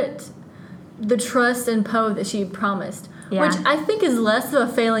put the trust in Poe that she promised. Yeah. Which I think is less of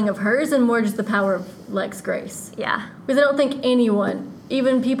a failing of hers and more just the power of Lek's grace. Yeah. Because I don't think anyone,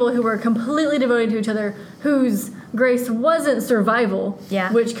 even people who were completely devoted to each other, whose grace wasn't survival,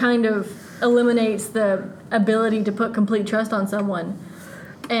 which kind of eliminates the ability to put complete trust on someone.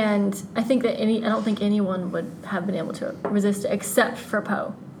 And I think that I don't think anyone would have been able to resist it except for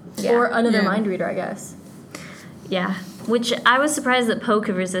Poe. Yeah. Or another mind reader, I guess. Yeah. Which I was surprised that Poe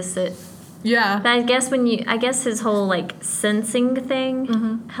could resist it. Yeah. But I guess his whole like sensing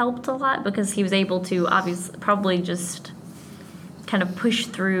thing helped a lot because he was able to probably just kind of push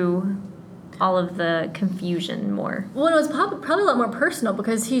through all of the confusion more. Well, it was probably a lot more personal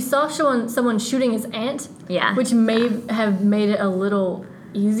because he saw someone shooting his aunt. Yeah. Which may have made it a little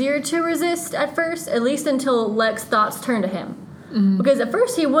easier to resist at first, at least until Lek's thoughts turned to him. Because at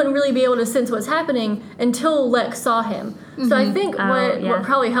first he wouldn't really be able to sense what's happening until Lek saw him. So I think what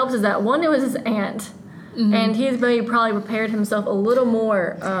probably helps is that one, it was his aunt. And he's maybe probably prepared himself a little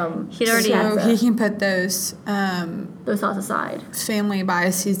more. He'd already he can put those thoughts aside, family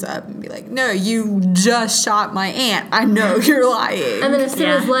biases up, and be like, "No, you just shot my aunt. I know you're lying." And then as soon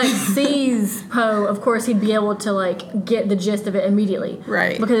as Lek sees Poe, of course he'd be able to like get the gist of it immediately,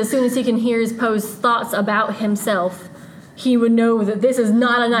 right? Because as soon as he can hear Poe's thoughts about himself, he would know that this is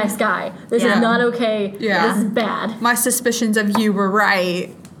not a nice guy. This is not okay. Yeah. This is bad. My suspicions of you were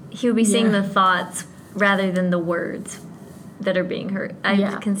right. He would be seeing the thoughts rather than the words that are being heard.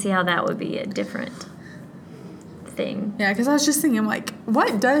 I can see how that would be a different thing. Yeah, because I was just thinking, like,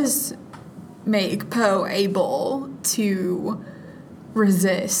 what does make Poe able to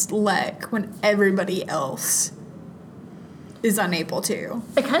resist Lek when everybody else is unable to?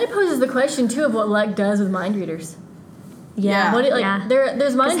 It kind of poses the question, too, of what Lek does with mind readers. Yeah.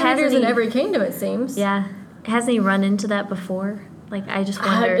 There's mind readers in every kingdom, it seems. Yeah. Hasn't he run into that before? Like, I just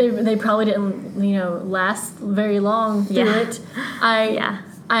wonder. They probably didn't, last very long through it. I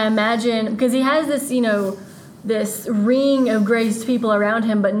imagine, because he has this, this ring of graced people around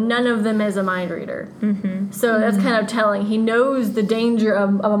him, but none of them is a mind reader. So that's kind of telling. He knows the danger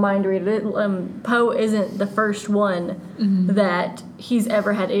of a mind reader. Poe isn't the first one that he's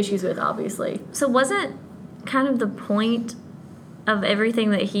ever had issues with, obviously. So wasn't kind of the point of everything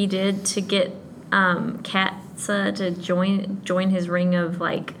that he did to get Katza to join his ring of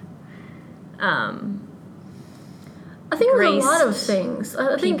like I think it was a lot of things.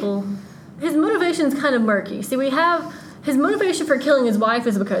 I think his motivation's kind of murky. See, we have his motivation for killing his wife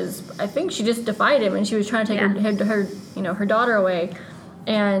is because I think she just defied him and she was trying to take her daughter away.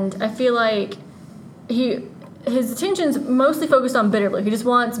 And I feel like his attention's mostly focused on Bitter Blue. He just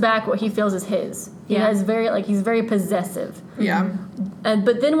wants back what he feels is his. He's very possessive. Yeah.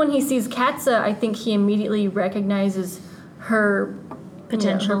 But then when he sees Katza, I think he immediately recognizes her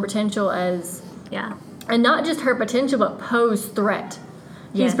potential as and not just her potential, but Poe's threat.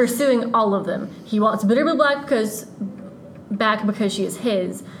 He's pursuing all of them. He wants Bitter Blue back because she is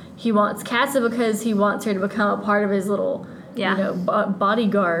his. He wants Katza because he wants her to become a part of his little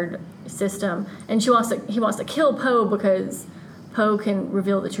bodyguard system, and he wants to kill Poe because Poe can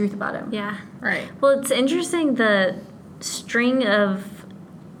reveal the truth about him. Yeah. Right. Well, it's interesting the string of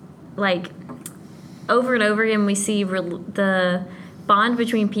like over and over again we see the bond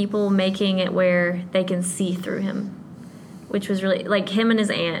between people making it where they can see through him, which was really like him and his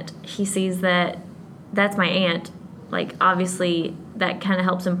aunt. He sees that's my aunt. Like obviously that kind of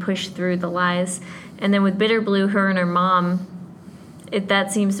helps him push through the lies. And then with Bitter Blue, her and her mom,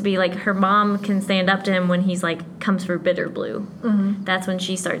 that seems to be like her mom can stand up to him when he's like comes for Bitter Blue. That's when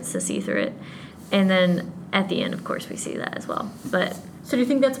she starts to see through it. And then at the end, of course, we see that as well. But So do you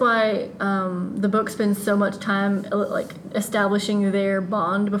think that's why the book spends so much time like establishing their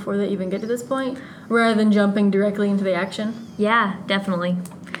bond before they even get to this point, rather than jumping directly into the action? yeah, definitely.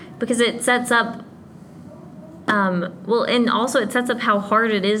 Because it sets up, and also it sets up how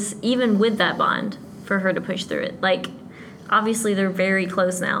hard it is, even with that bond, for her to push through it. Like, obviously they're very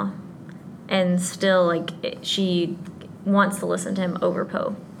close now. And still, like, she wants to listen to him over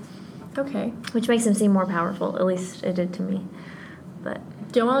Poe. Okay. Which makes him seem more powerful. At least it did to me. But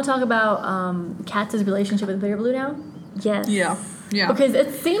Do you want to talk about Kat's relationship with Bitterblue now? yes. Yeah. Because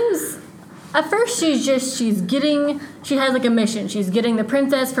it seems, at first she has like a mission. She's getting the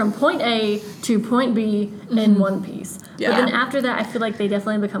princess from point A to point B in one piece. Yeah. But then after that, I feel like they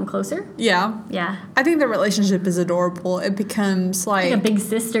definitely become closer. Yeah. Yeah. I think the relationship is adorable. It becomes like Like a big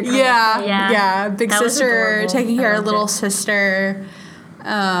sister kind of yeah, thing. Yeah. big That was sister adorable. taking I care of loved little it. sister,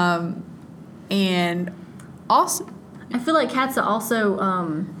 and also I feel like Katza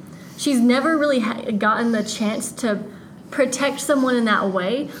also, she's never really gotten the chance to protect someone in that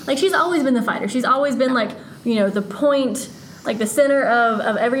way. Like, she's always been the fighter. She's always been, like, you know, the point, like, the center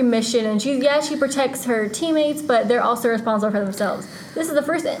of every mission. And she protects her teammates, but they're also responsible for themselves. This is the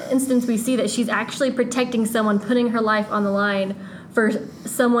first instance we see that she's actually protecting someone, putting her life on the line for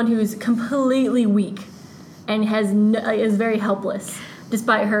someone who's completely weak and is very helpless,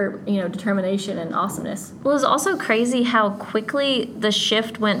 despite her, you know, determination and awesomeness. Well, it was also crazy how quickly the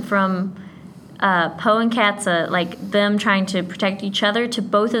shift went from Poe and Katza, like them trying to protect each other, to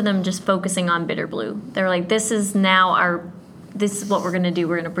both of them just focusing on Bitterblue. They were like, this is what we're going to do.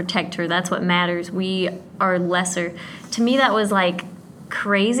 We're going to protect her. That's what matters. We are lesser. To me, that was like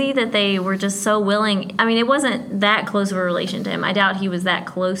crazy that they were just so willing. I mean, it wasn't that close of a relation to him. I doubt he was that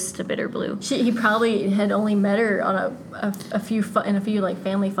close to Bitterblue. He probably had only met her on a few like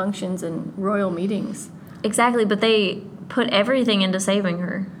family functions and royal meetings. Exactly, but they put everything into saving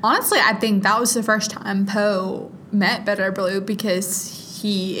her. honestly, I think that was the first time Poe met Bitterblue because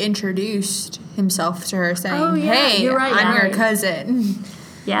he introduced himself to her, saying, Oh, yeah, "Hey, you're right, I'm yeah. your cousin.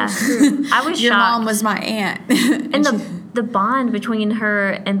 Yeah, I was Your shocked. mom was my aunt." And the bond between her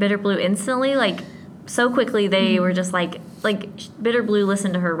and Bitterblue instantly, like, so quickly they were just like Bitterblue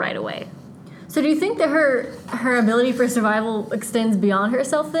listened to her right away. So do you think that her ability for survival extends beyond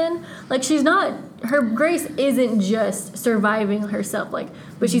herself then? Like, her grace isn't just surviving herself, like,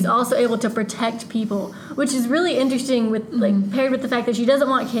 but she's also able to protect people, which is really interesting with, like, paired with the fact that she doesn't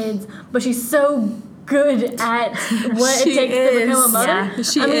want kids, but she's so good at what it She takes to become a is. mother. Yeah.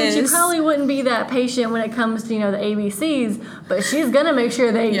 She I mean, is. she probably wouldn't be that patient when it comes to, you know, the ABCs, but she's gonna make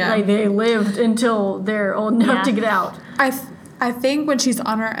sure they lived until they're old enough Yeah. to get out. I think when she's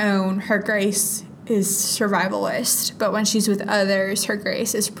on her own, her grace is survivalist, but when she's with others, her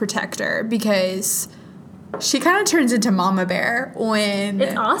grace is protector, because she kind of turns into Mama Bear when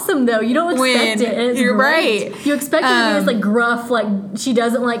It's awesome though. You don't expect When- it. And it's you're great. right. You expect her to be this like gruff, like she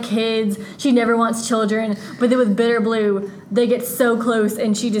doesn't like kids. She never wants children. But then with Bitterblue, they get so close,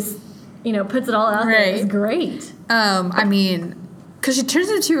 and she just, you know, puts it all out there. Right. It's great. I mean, because she turns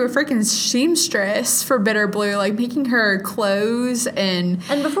into a freaking seamstress for Bitterblue, like making her clothes and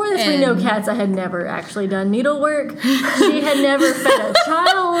And before this, we know Katza had never actually done needlework. She had never fed a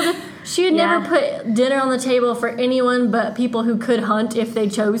child. She had never put dinner on the table for anyone but people who could hunt if they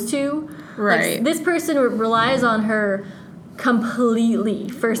chose to. Right. Like, this person relies on her completely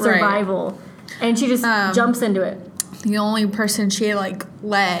for survival, and she just jumps into it. the only person she like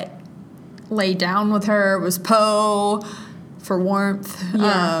let lay down with her was Poe for warmth.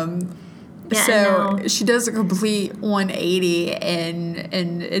 Yeah. Yeah, So no. she does a complete 180, and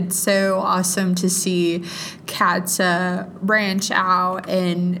it's so awesome to see Katza branch out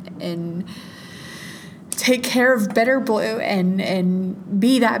and take care of Bitterblue and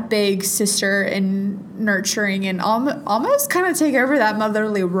be that big sister and nurturing and almost kind of take over that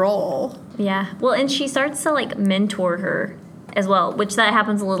motherly role. Yeah. Well, and she starts to like mentor her as well, which that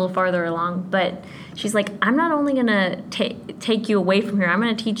happens a little farther along. But she's like, I'm not only going to take you away from here, I'm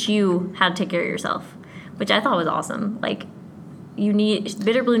going to teach you how to take care of yourself, which I thought was awesome. Like,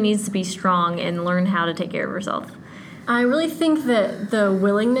 Bitterblue needs to be strong and learn how to take care of herself. I really think that the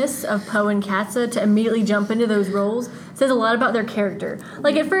willingness of Poe and Katza to immediately jump into those roles says a lot about their character.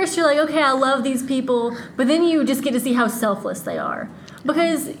 Like, at first you're like, okay, I love these people, but then you just get to see how selfless they are.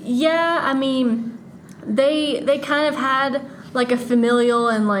 Because, yeah, I mean, they kind of had, like, a familial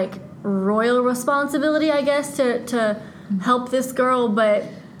and, like, royal responsibility, I guess, to help this girl, but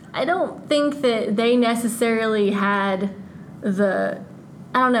I don't think that they necessarily had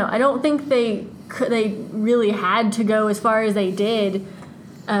I don't know, I don't think they really had to go as far as they did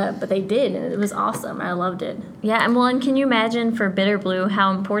But they did, and it was awesome. I loved it. Yeah, and can you imagine for Bitter Blue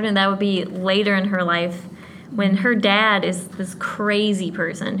how important that would be later in her life when her dad is this crazy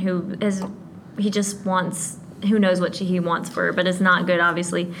person he just wants, who knows what he wants for her, but it's not good,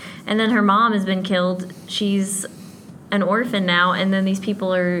 obviously. And then her mom has been killed. She's an orphan now, and then these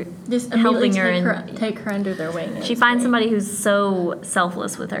people are Just helping take her under their wing. She finds somebody who's so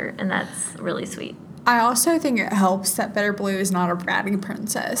selfless with her, and that's really sweet. I also think it helps that Bitter Blue is not a bratty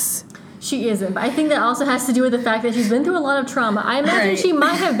princess. She isn't, but I think that also has to do with the fact that she's been through a lot of trauma. I imagine she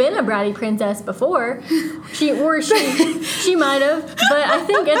might have been a bratty princess before. She might have, but I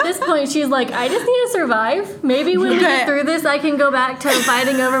think at this point she's like, I just need to survive. Maybe when we get through this, I can go back to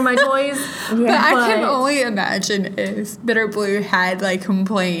fighting over my toys. But I can only imagine if Bitter Blue had like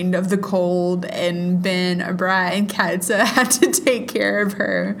complained of the cold and been a brat, and Katza had to take care of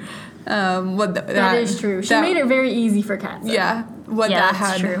her. That is true. She made it very easy for Katza. Yeah.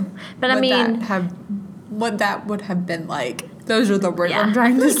 True. But what that would have been like. Those are the words I'm I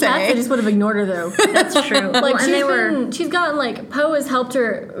trying feel to like say. Katza just would have ignored her though. That's true. Like she's gotten like Poe has helped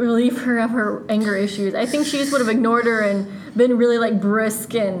her relieve her of her anger issues. I think she just would have ignored her and been really like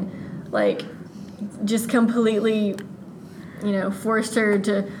brisk and like just completely, forced her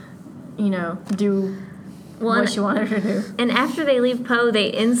to, do what she wanted her to do. And after they leave Poe, they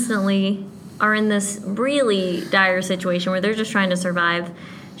instantly are in this really dire situation where they're just trying to survive.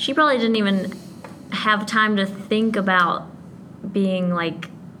 She probably didn't even have time to think about being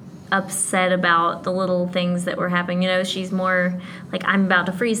like upset about the little things that were happening. She's more like, I'm about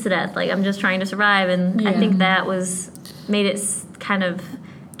to freeze to death. Like, I'm just trying to survive. And I think that made it kind of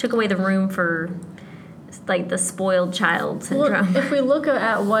took away the room for like the spoiled child syndrome. Well, if we look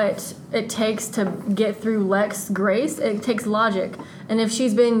at what it takes to get through Lex Grace, it takes logic. And if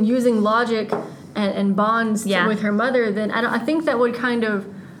she's been using logic and bonds with her mother, then I think that would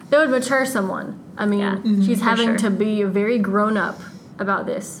mature someone. I mean, she's having to be very grown up about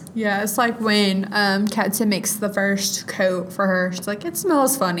this. Yeah, it's like when Katza makes the first coat for her. She's like, it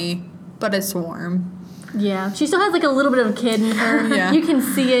smells funny, but it's warm. Yeah, she still has like a little bit of a kid in her. Yeah. You can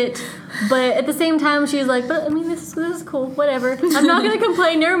see it, but at the same time, she's like, but I mean, this is cool. Whatever. I'm not gonna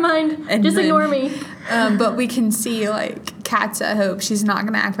complain. Never mind. Just ignore me. But we can see like Katza hope she's not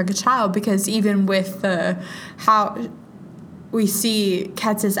gonna act like a child, because even with how we see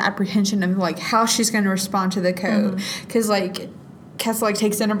Katza's apprehension of like how she's gonna respond to the coat, because like Katza like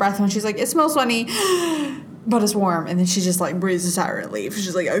takes in a breath and she's like, it smells funny. But it's warm, and then she just like breathes a sigh of relief.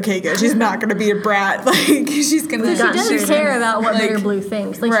 She's like, okay, good. She's not gonna be a brat. Like she's gonna. She doesn't care about what Bitter Blue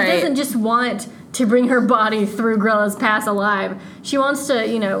thinks. Like she doesn't just want to bring her body through Grella's pass alive. She wants to,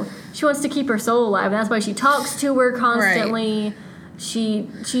 she wants to keep her soul alive, and that's why she talks to her constantly. Right. She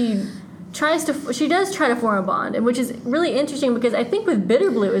does try to form a bond, and which is really interesting because I think with Bitter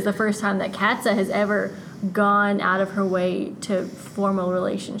Blue is the first time that Katza has ever gone out of her way to form a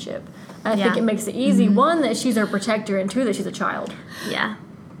relationship. I think it makes it easy. One, that she's her protector, and two, that she's a child. Yeah.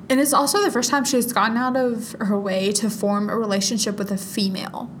 And it's also the first time she's gone out of her way to form a relationship with a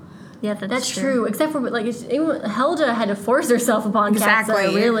female. Yeah, that's true. Except for, like, Helga had to force herself upon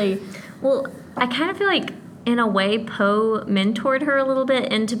Katza, really. Well, I kind of feel like, in a way, Poe mentored her a little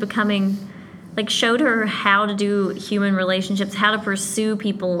bit into becoming, like, showed her how to do human relationships, how to pursue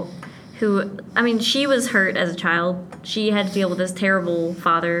people who, I mean, she was hurt as a child. She had to deal with this terrible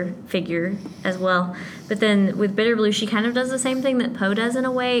father figure as well. But then with Bitter Blue, she kind of does the same thing that Poe does in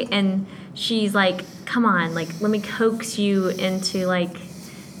a way. And she's like, come on, like, let me coax you into, like...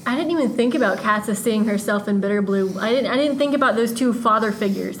 I didn't even think about Katza seeing herself in Bitter Blue. I didn't think about those two father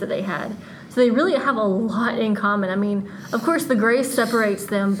figures that they had. So they really have a lot in common. I mean, of course, the grace separates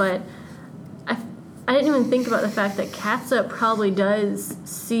them, but... I didn't even think about the fact that Katza probably does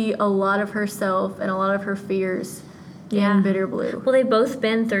see a lot of herself and a lot of her fears in Bitter Blue. Well, they've both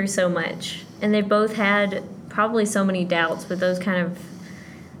been through so much, and they've both had probably so many doubts with those kind of,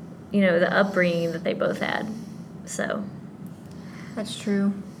 the upbringing that they both had. So. That's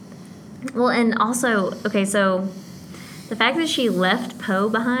true. Well, and also, okay, so the fact that she left Poe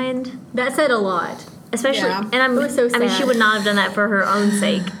behind. That said a lot. Especially, and it was so sad. I mean, she would not have done that for her own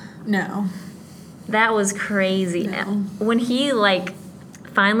sake. No. That was crazy. No. When he, like,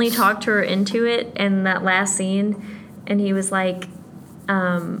 finally talked her into it in that last scene, and he was like,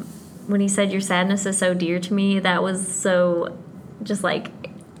 when he said, your sadness is so dear to me, that was so, just like,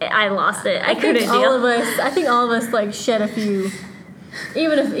 I lost it. I couldn't deal. I think all of us, like, shed a few,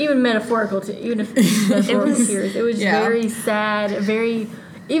 even metaphorical tears. It was very sad, very,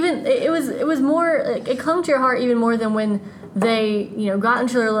 even, it was more, like, it clung to your heart even more than when they, got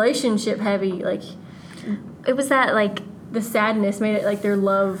into the relationship heavy, like... It was that, like, the sadness made it like their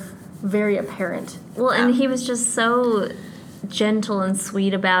love very apparent. Well, and he was just so gentle and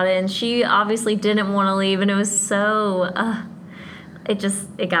sweet about it, and she obviously didn't want to leave, and it was so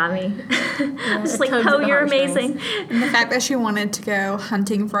it got me. Just like, Poe, you're amazing. And the fact that she wanted to go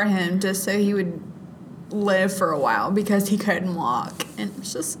hunting for him just so he would live for a while because he couldn't walk, and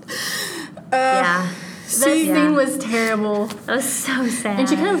it's just that scene was terrible. That was so sad. And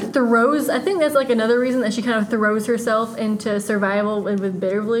she kind of throws, I think that's like another reason that she kind of throws herself into survival with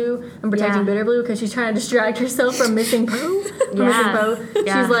Bitterblue and protecting Bitterblue, because she's trying to distract herself from missing Poe.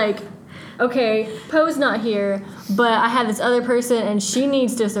 She's like, okay, Poe's not here, but I have this other person and she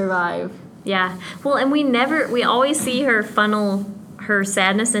needs to survive. Yeah. Well, and we always see her funnel her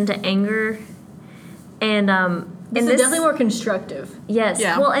sadness into anger. And this is definitely more constructive. Yes.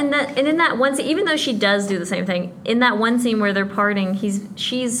 Yeah. Well, and in that one scene, even though she does do the same thing, in that one scene where they're parting,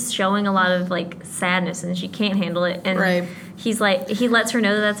 she's showing a lot of like sadness and she can't handle it, and he's like, he lets her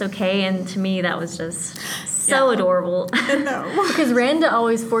know that that's okay, and to me that was just so adorable. No. Because Randa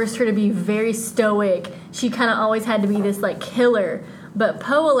always forced her to be very stoic. She kind of always had to be this like killer, but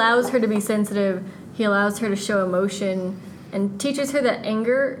Poe allows her to be sensitive. He allows her to show emotion and teaches her that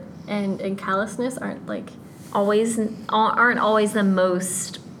anger and callousness aren't always the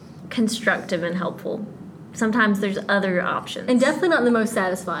most constructive and helpful. Sometimes there's other options. And definitely not the most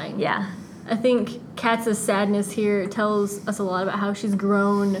satisfying. Yeah. I think Kat's sadness here tells us a lot about how she's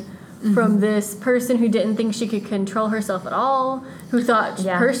grown from this person who didn't think she could control herself at all, who thought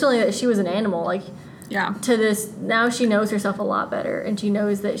personally that she was an animal, to this, now she knows herself a lot better, and she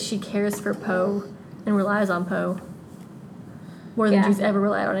knows that she cares for Poe and relies on Poe more than she's ever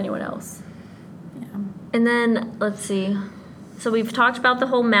relied on anyone else. Yeah. And then, let's see. So we've talked about the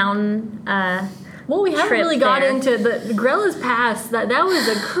whole mountain well, we haven't really got into the Grella's Pass. That was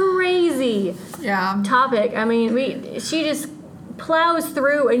a crazy topic. I mean, she just plows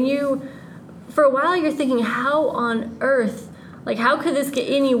through, and for a while you're thinking, how on earth, how could this get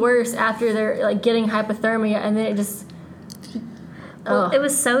any worse after they're getting hypothermia, and then it just it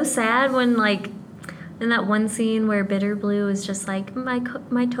was so sad when in that one scene where Bitterblue is just like,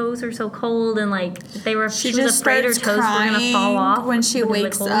 my toes are so cold, and she was afraid her toes were gonna fall off when she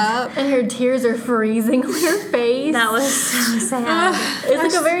wakes up, and her tears are freezing on her face. That was so sad.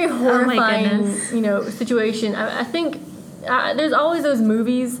 It's a very horrifying, situation. I think there's always those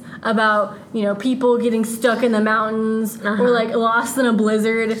movies about people getting stuck in the mountains or lost in a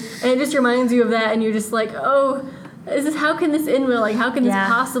blizzard, and it just reminds you of that, and you're just like, oh. How can this end well? How can this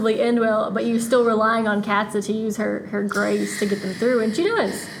possibly end well? But you're still relying on Katza to use her grace to get them through, and she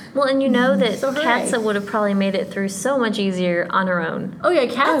does. Well, and that Katza would have probably made it through so much easier on her own. Oh yeah,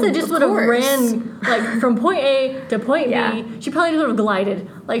 Katza just would have ran from point A to point B. She probably just would have glided.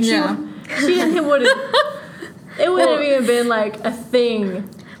 It wouldn't have even been a thing.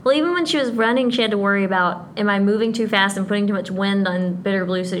 Well, even when she was running, she had to worry about, am I moving too fast and putting too much wind on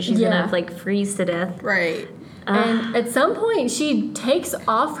Bitterblue so she's gonna freeze to death? Right. And at some point, she takes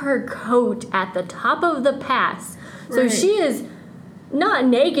off her coat at the top of the pass. So she is not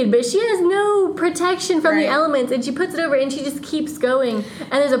naked, but she has no protection from the elements. And she puts it over, and she just keeps going.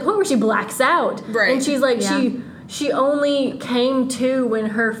 And there's a point where she blacks out. Right. And she's she only came to when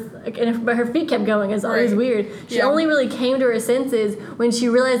but her feet kept going. It's always weird. She only really came to her senses when she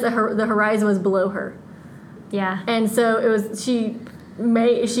realized that the horizon was below her. Yeah. And so it was she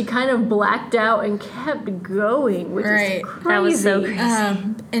kind of blacked out and kept going, which is crazy. That was so crazy.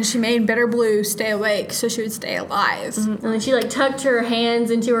 And she made Bitterblue stay awake so she would stay alive. Mm-hmm. And then she tucked her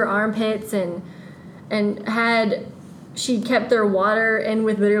hands into her armpits and she kept their water in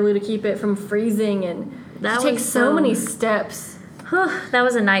with Bitterblue to keep it from freezing, and she takes so many steps. That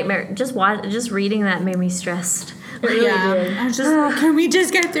was a nightmare. Just reading that made me stressed. It really did. I was just, can we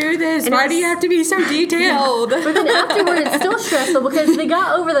just get through this? Why do you have to be so detailed? But then afterward, it's still stressful because they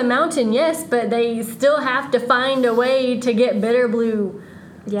got over the mountain, yes, but they still have to find a way to get Bitterblue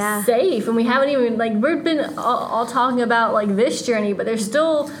safe. And we haven't even, we've been all talking about, this journey, but there's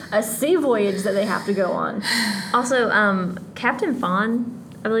still a sea voyage that they have to go on. Also, Captain Fawn,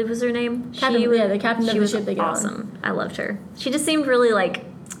 I believe was her name. The captain of the ship they get on. Awesome. I loved her. She just seemed really,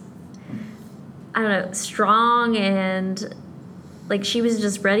 I don't know, strong, and she was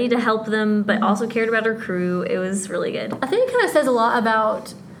just ready to help them, but also cared about her crew. It was really good. I think it kind of says a lot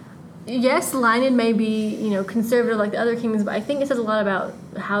about, yes, Lyned may be, conservative like the other kingdoms, but I think it says a lot about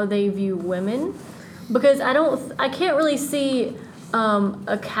how they view women, because I can't really see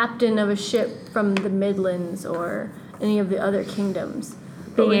a captain of a ship from the Midlands or any of the other kingdoms.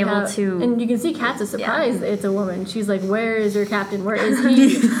 being able to. And you can see Kat's surprised it's a woman. She's like, "Where is your captain? Where is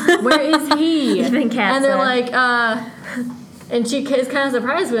he? Where is he?" Even Kat's and they're like, and she is kind of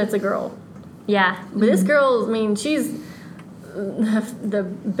surprised when it's a girl. Yeah. But this girl, I mean, she's the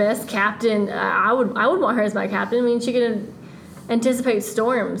best captain. I would want her as my captain. I mean, she can anticipate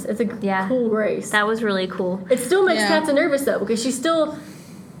storms. It's a cool race. That was really cool. It still makes Katza nervous though, because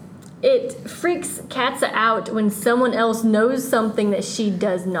it freaks Katza out when someone else knows something that she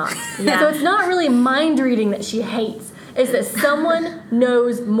does not. Yeah. So it's not really mind reading that she hates. It's that someone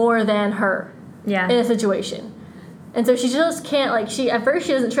knows more than her. Yeah. In a situation. And so she just can't, like, at first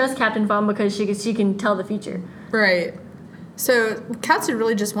she doesn't trust Captain Vaughn because she can tell the future. Right. So Katsu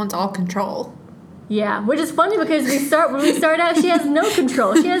really just wants all control. Yeah, which is funny because when we start out, she has no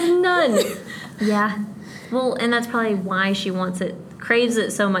control. She has none. Yeah. Well, and that's probably why she craves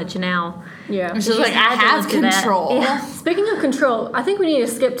it so much now. Yeah. She's like, I have control. Yeah. Speaking of control, I think we need to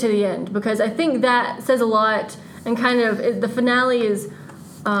skip to the end because I think that says a lot and kind of, the finale is...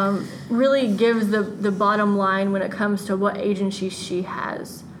 really gives the bottom line when it comes to what agency she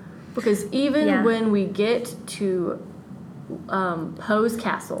has. Because even when we get to Poe's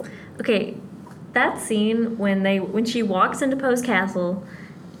castle. Okay, that scene when she walks into Poe's castle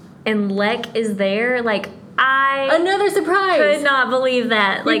and Lek is there, like, another surprise. Could not believe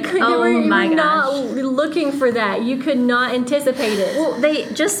that. Like, you were gosh. not looking for that. You could not anticipate it. Well,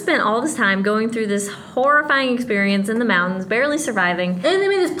 they just spent all this time going through this horrifying experience in the mountains, barely surviving. And they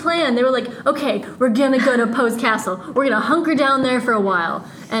made this plan. They were like, okay, we're going to go to Poe's castle. We're going to hunker down there for a while.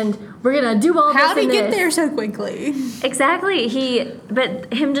 And we're going to do all this. How did he get there so quickly? Exactly.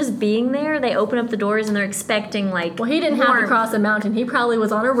 But him just being there, they open up the doors and they're expecting, like, well, he didn't have to cross a mountain. He probably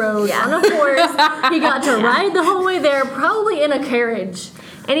was on a road, on a horse. He got to ride the whole way there, probably in a carriage.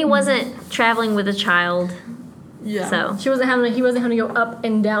 And he wasn't traveling with a child. Yeah. So he wasn't having to go up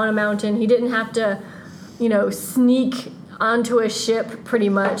and down a mountain. He didn't have to, sneak onto a ship pretty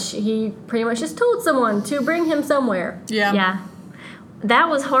much. He pretty much just told someone to bring him somewhere. Yeah. Yeah. That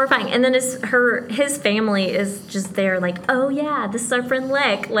was horrifying. And then his family is just there like, oh yeah, this is our friend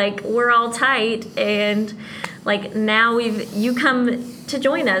Lek. Like, we're all tight and like now you come to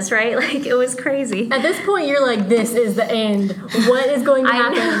join us, right? Like, it was crazy. At this point you're like, this is the end. What is going to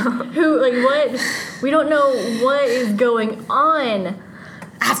happen? What? We don't know what is going on.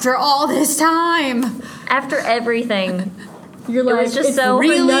 After all this time. After everything. You're like, it was just so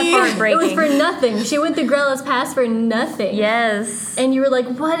really heartbreaking. It was for nothing. She went through Grella's Pass for nothing. Yes. And you were like,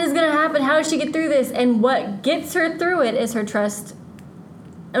 what is going to happen? How does she get through this? And what gets her through it is her trust.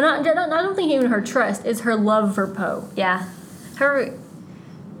 I don't think even her trust. Is her love for Poe. Yeah.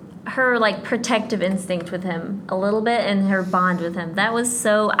 Her like protective instinct with him a little bit and her bond with him. That was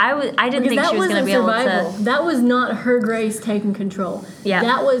so... I didn't think she was going to be survival. able to... That was not her grace taking control. Yeah.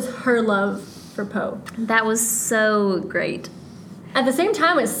 That was her love for Poe. That was so great. At the same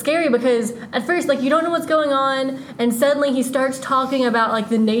time, it's scary because at first, like, you don't know what's going on, and suddenly he starts talking about, like,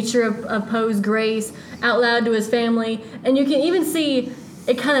 the nature of Poe's grace out loud to his family, and you can even see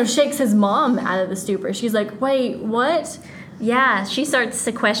it kind of shakes his mom out of the stupor. She's like, wait, what? Yeah, she starts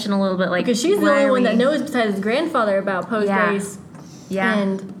to question a little bit, like, because she's the only one that knows besides his grandfather about Poe's grace. Yeah.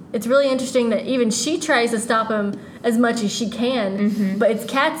 And it's really interesting that even she tries to stop him as much as she can, but it's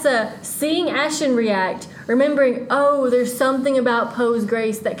Katza seeing Ashton react, remembering, oh, there's something about Poe's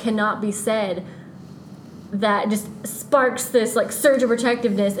grace that cannot be said, that just sparks this like surge of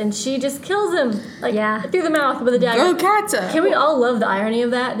protectiveness, and she just kills him through the mouth with a dagger. Go Katza! Can we all love the irony of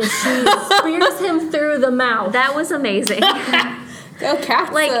that? That she spears him through the mouth. That was amazing. Go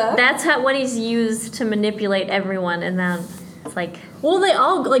Katza! Like, that's what he's used to manipulate everyone, and then it's like... Well, they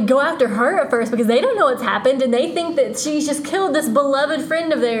all like go after her at first because they don't know what's happened and they think that she's just killed this beloved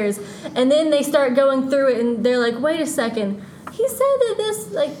friend of theirs. And then they start going through it and they're like, wait a second. He said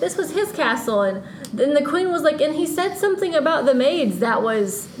that this was his castle. And then the queen was like, and he said something about the maids that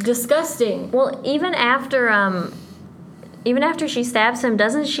was disgusting. Well, even after she stabs him,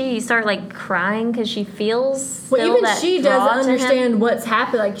 doesn't she start like crying because she feels even that she draw doesn't to understand him? What's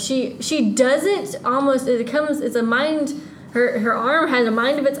happened. Like she does it almost, it's a mind... Her arm has a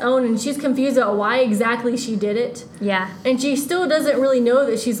mind of its own, and she's confused about why exactly she did it. Yeah. And she still doesn't really know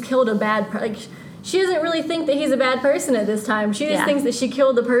that she's killed a bad... she doesn't really think that he's a bad person at this time. She just thinks that she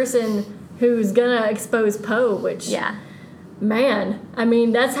killed the person who's gonna expose Poe, which... Yeah. Man, I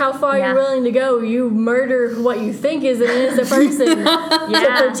mean, that's how far you're willing to go. You murder what you think is an innocent person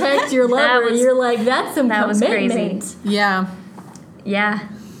to protect your lover. You're like, that's some commitment. Was crazy. Yeah. Yeah.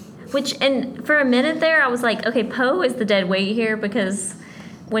 Which, and for a minute there, I was like, okay, Poe is the dead weight here because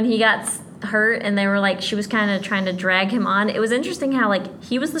when he got hurt, and they were like, she was kind of trying to drag him on. It was interesting how, like,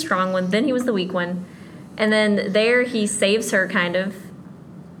 he was the strong one, then he was the weak one. And then there he saves her kind of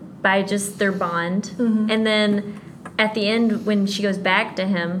by just their bond. Mm-hmm. And then at the end, when she goes back to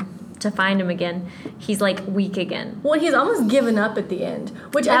him to find him again, he's like weak again. Well, he's almost given up at the end,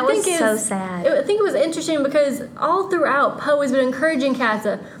 which that I think was so sad. I think it was interesting because all throughout, Poe has been encouraging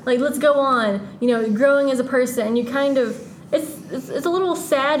Katza, like, let's go on, growing as a person. And you kind of, it's a little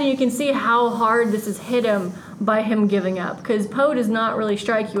sad, and you can see how hard this has hit him by him giving up, because Poe does not really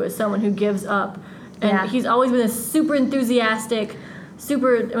strike you as someone who gives up. And he's always been a super enthusiastic,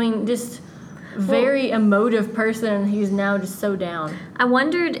 just very emotive person, and he's now just so down. I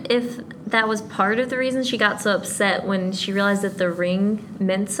wondered if that was part of the reason she got so upset when she realized that the ring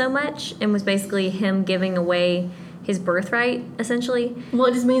meant so much and was basically him giving away his birthright, essentially. Well,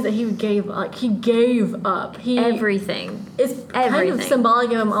 it just means that he gave up. Everything. It's kind of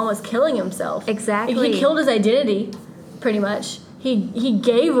symbolic of him almost killing himself. Exactly. He killed his identity, pretty much. He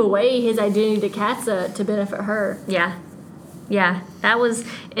gave away his identity to Katza to benefit her. Yeah. Yeah, that was,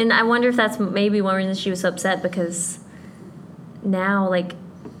 and I wonder if that's maybe one reason she was so upset, because now, like,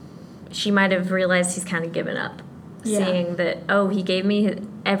 she might have realized he's kind of given up. Yeah. Seeing that, he gave me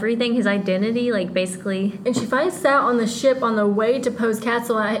everything, his identity, like, basically. And she finds out on the ship on the way to Poe's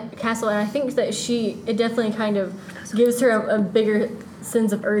castle, and I think that it definitely kind of gives her a bigger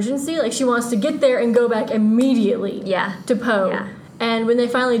sense of urgency. Like, she wants to get there and go back immediately to Poe. Yeah. And when they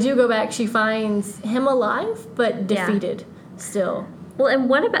finally do go back, she finds him alive, but defeated still. Well, and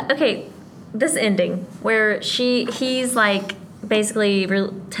what about, this ending, where he's, like, basically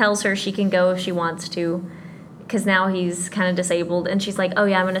tells her she can go if she wants to, because now he's kind of disabled, and she's like, I'm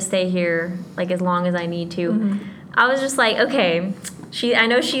going to stay here, like, as long as I need to. Mm-hmm. I was just like, okay, I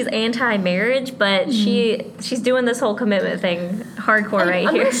know she's anti-marriage, but she's doing this whole commitment thing hardcore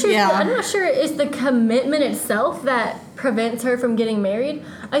I'm here. Not sure, I'm not sure it's the commitment itself that prevents her from getting married.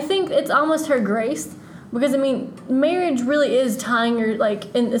 I think it's almost her grace, because, marriage really is tying her,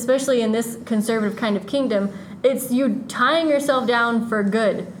 especially in this conservative kind of kingdom, it's you tying yourself down for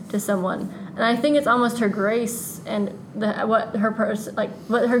good to someone. And I think it's almost her grace and what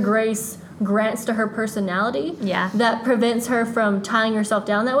her grace grants to her personality that prevents her from tying herself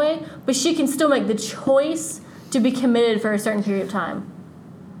down that way. But she can still make the choice to be committed for a certain period of time.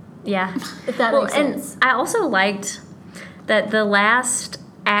 Yeah. If that makes sense. And I also liked that the last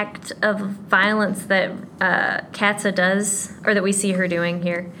act of violence that Katza does, or that we see her doing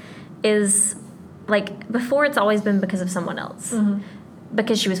here, is, like, before it's always been because of someone else. Mm-hmm.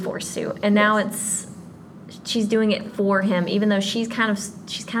 Because she was forced to. And now she's doing it for him, even though she's kind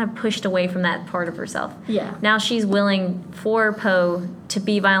of pushed away from that part of herself. Yeah. Now she's willing for Poe to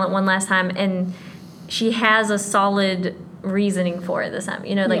be violent one last time, and she has a solid reasoning for it this time.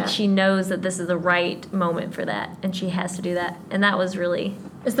 She knows that this is the right moment for that, and she has to do that. And that was really...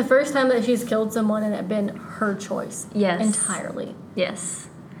 It's the first time that she's killed someone and it's been her choice. Yes. Entirely. Yes.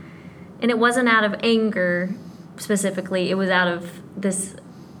 And it wasn't out of anger, specifically. It was out of this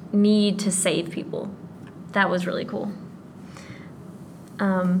need to save people. That was really cool.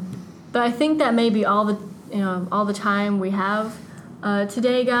 But I think that may be all the time we have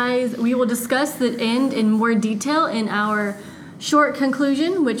today, guys. We will discuss the end in more detail in our short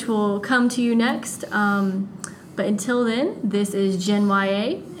conclusion, which will come to you next. But until then, this is Gen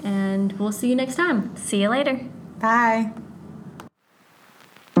YA, and we'll see you next time. See you later. Bye.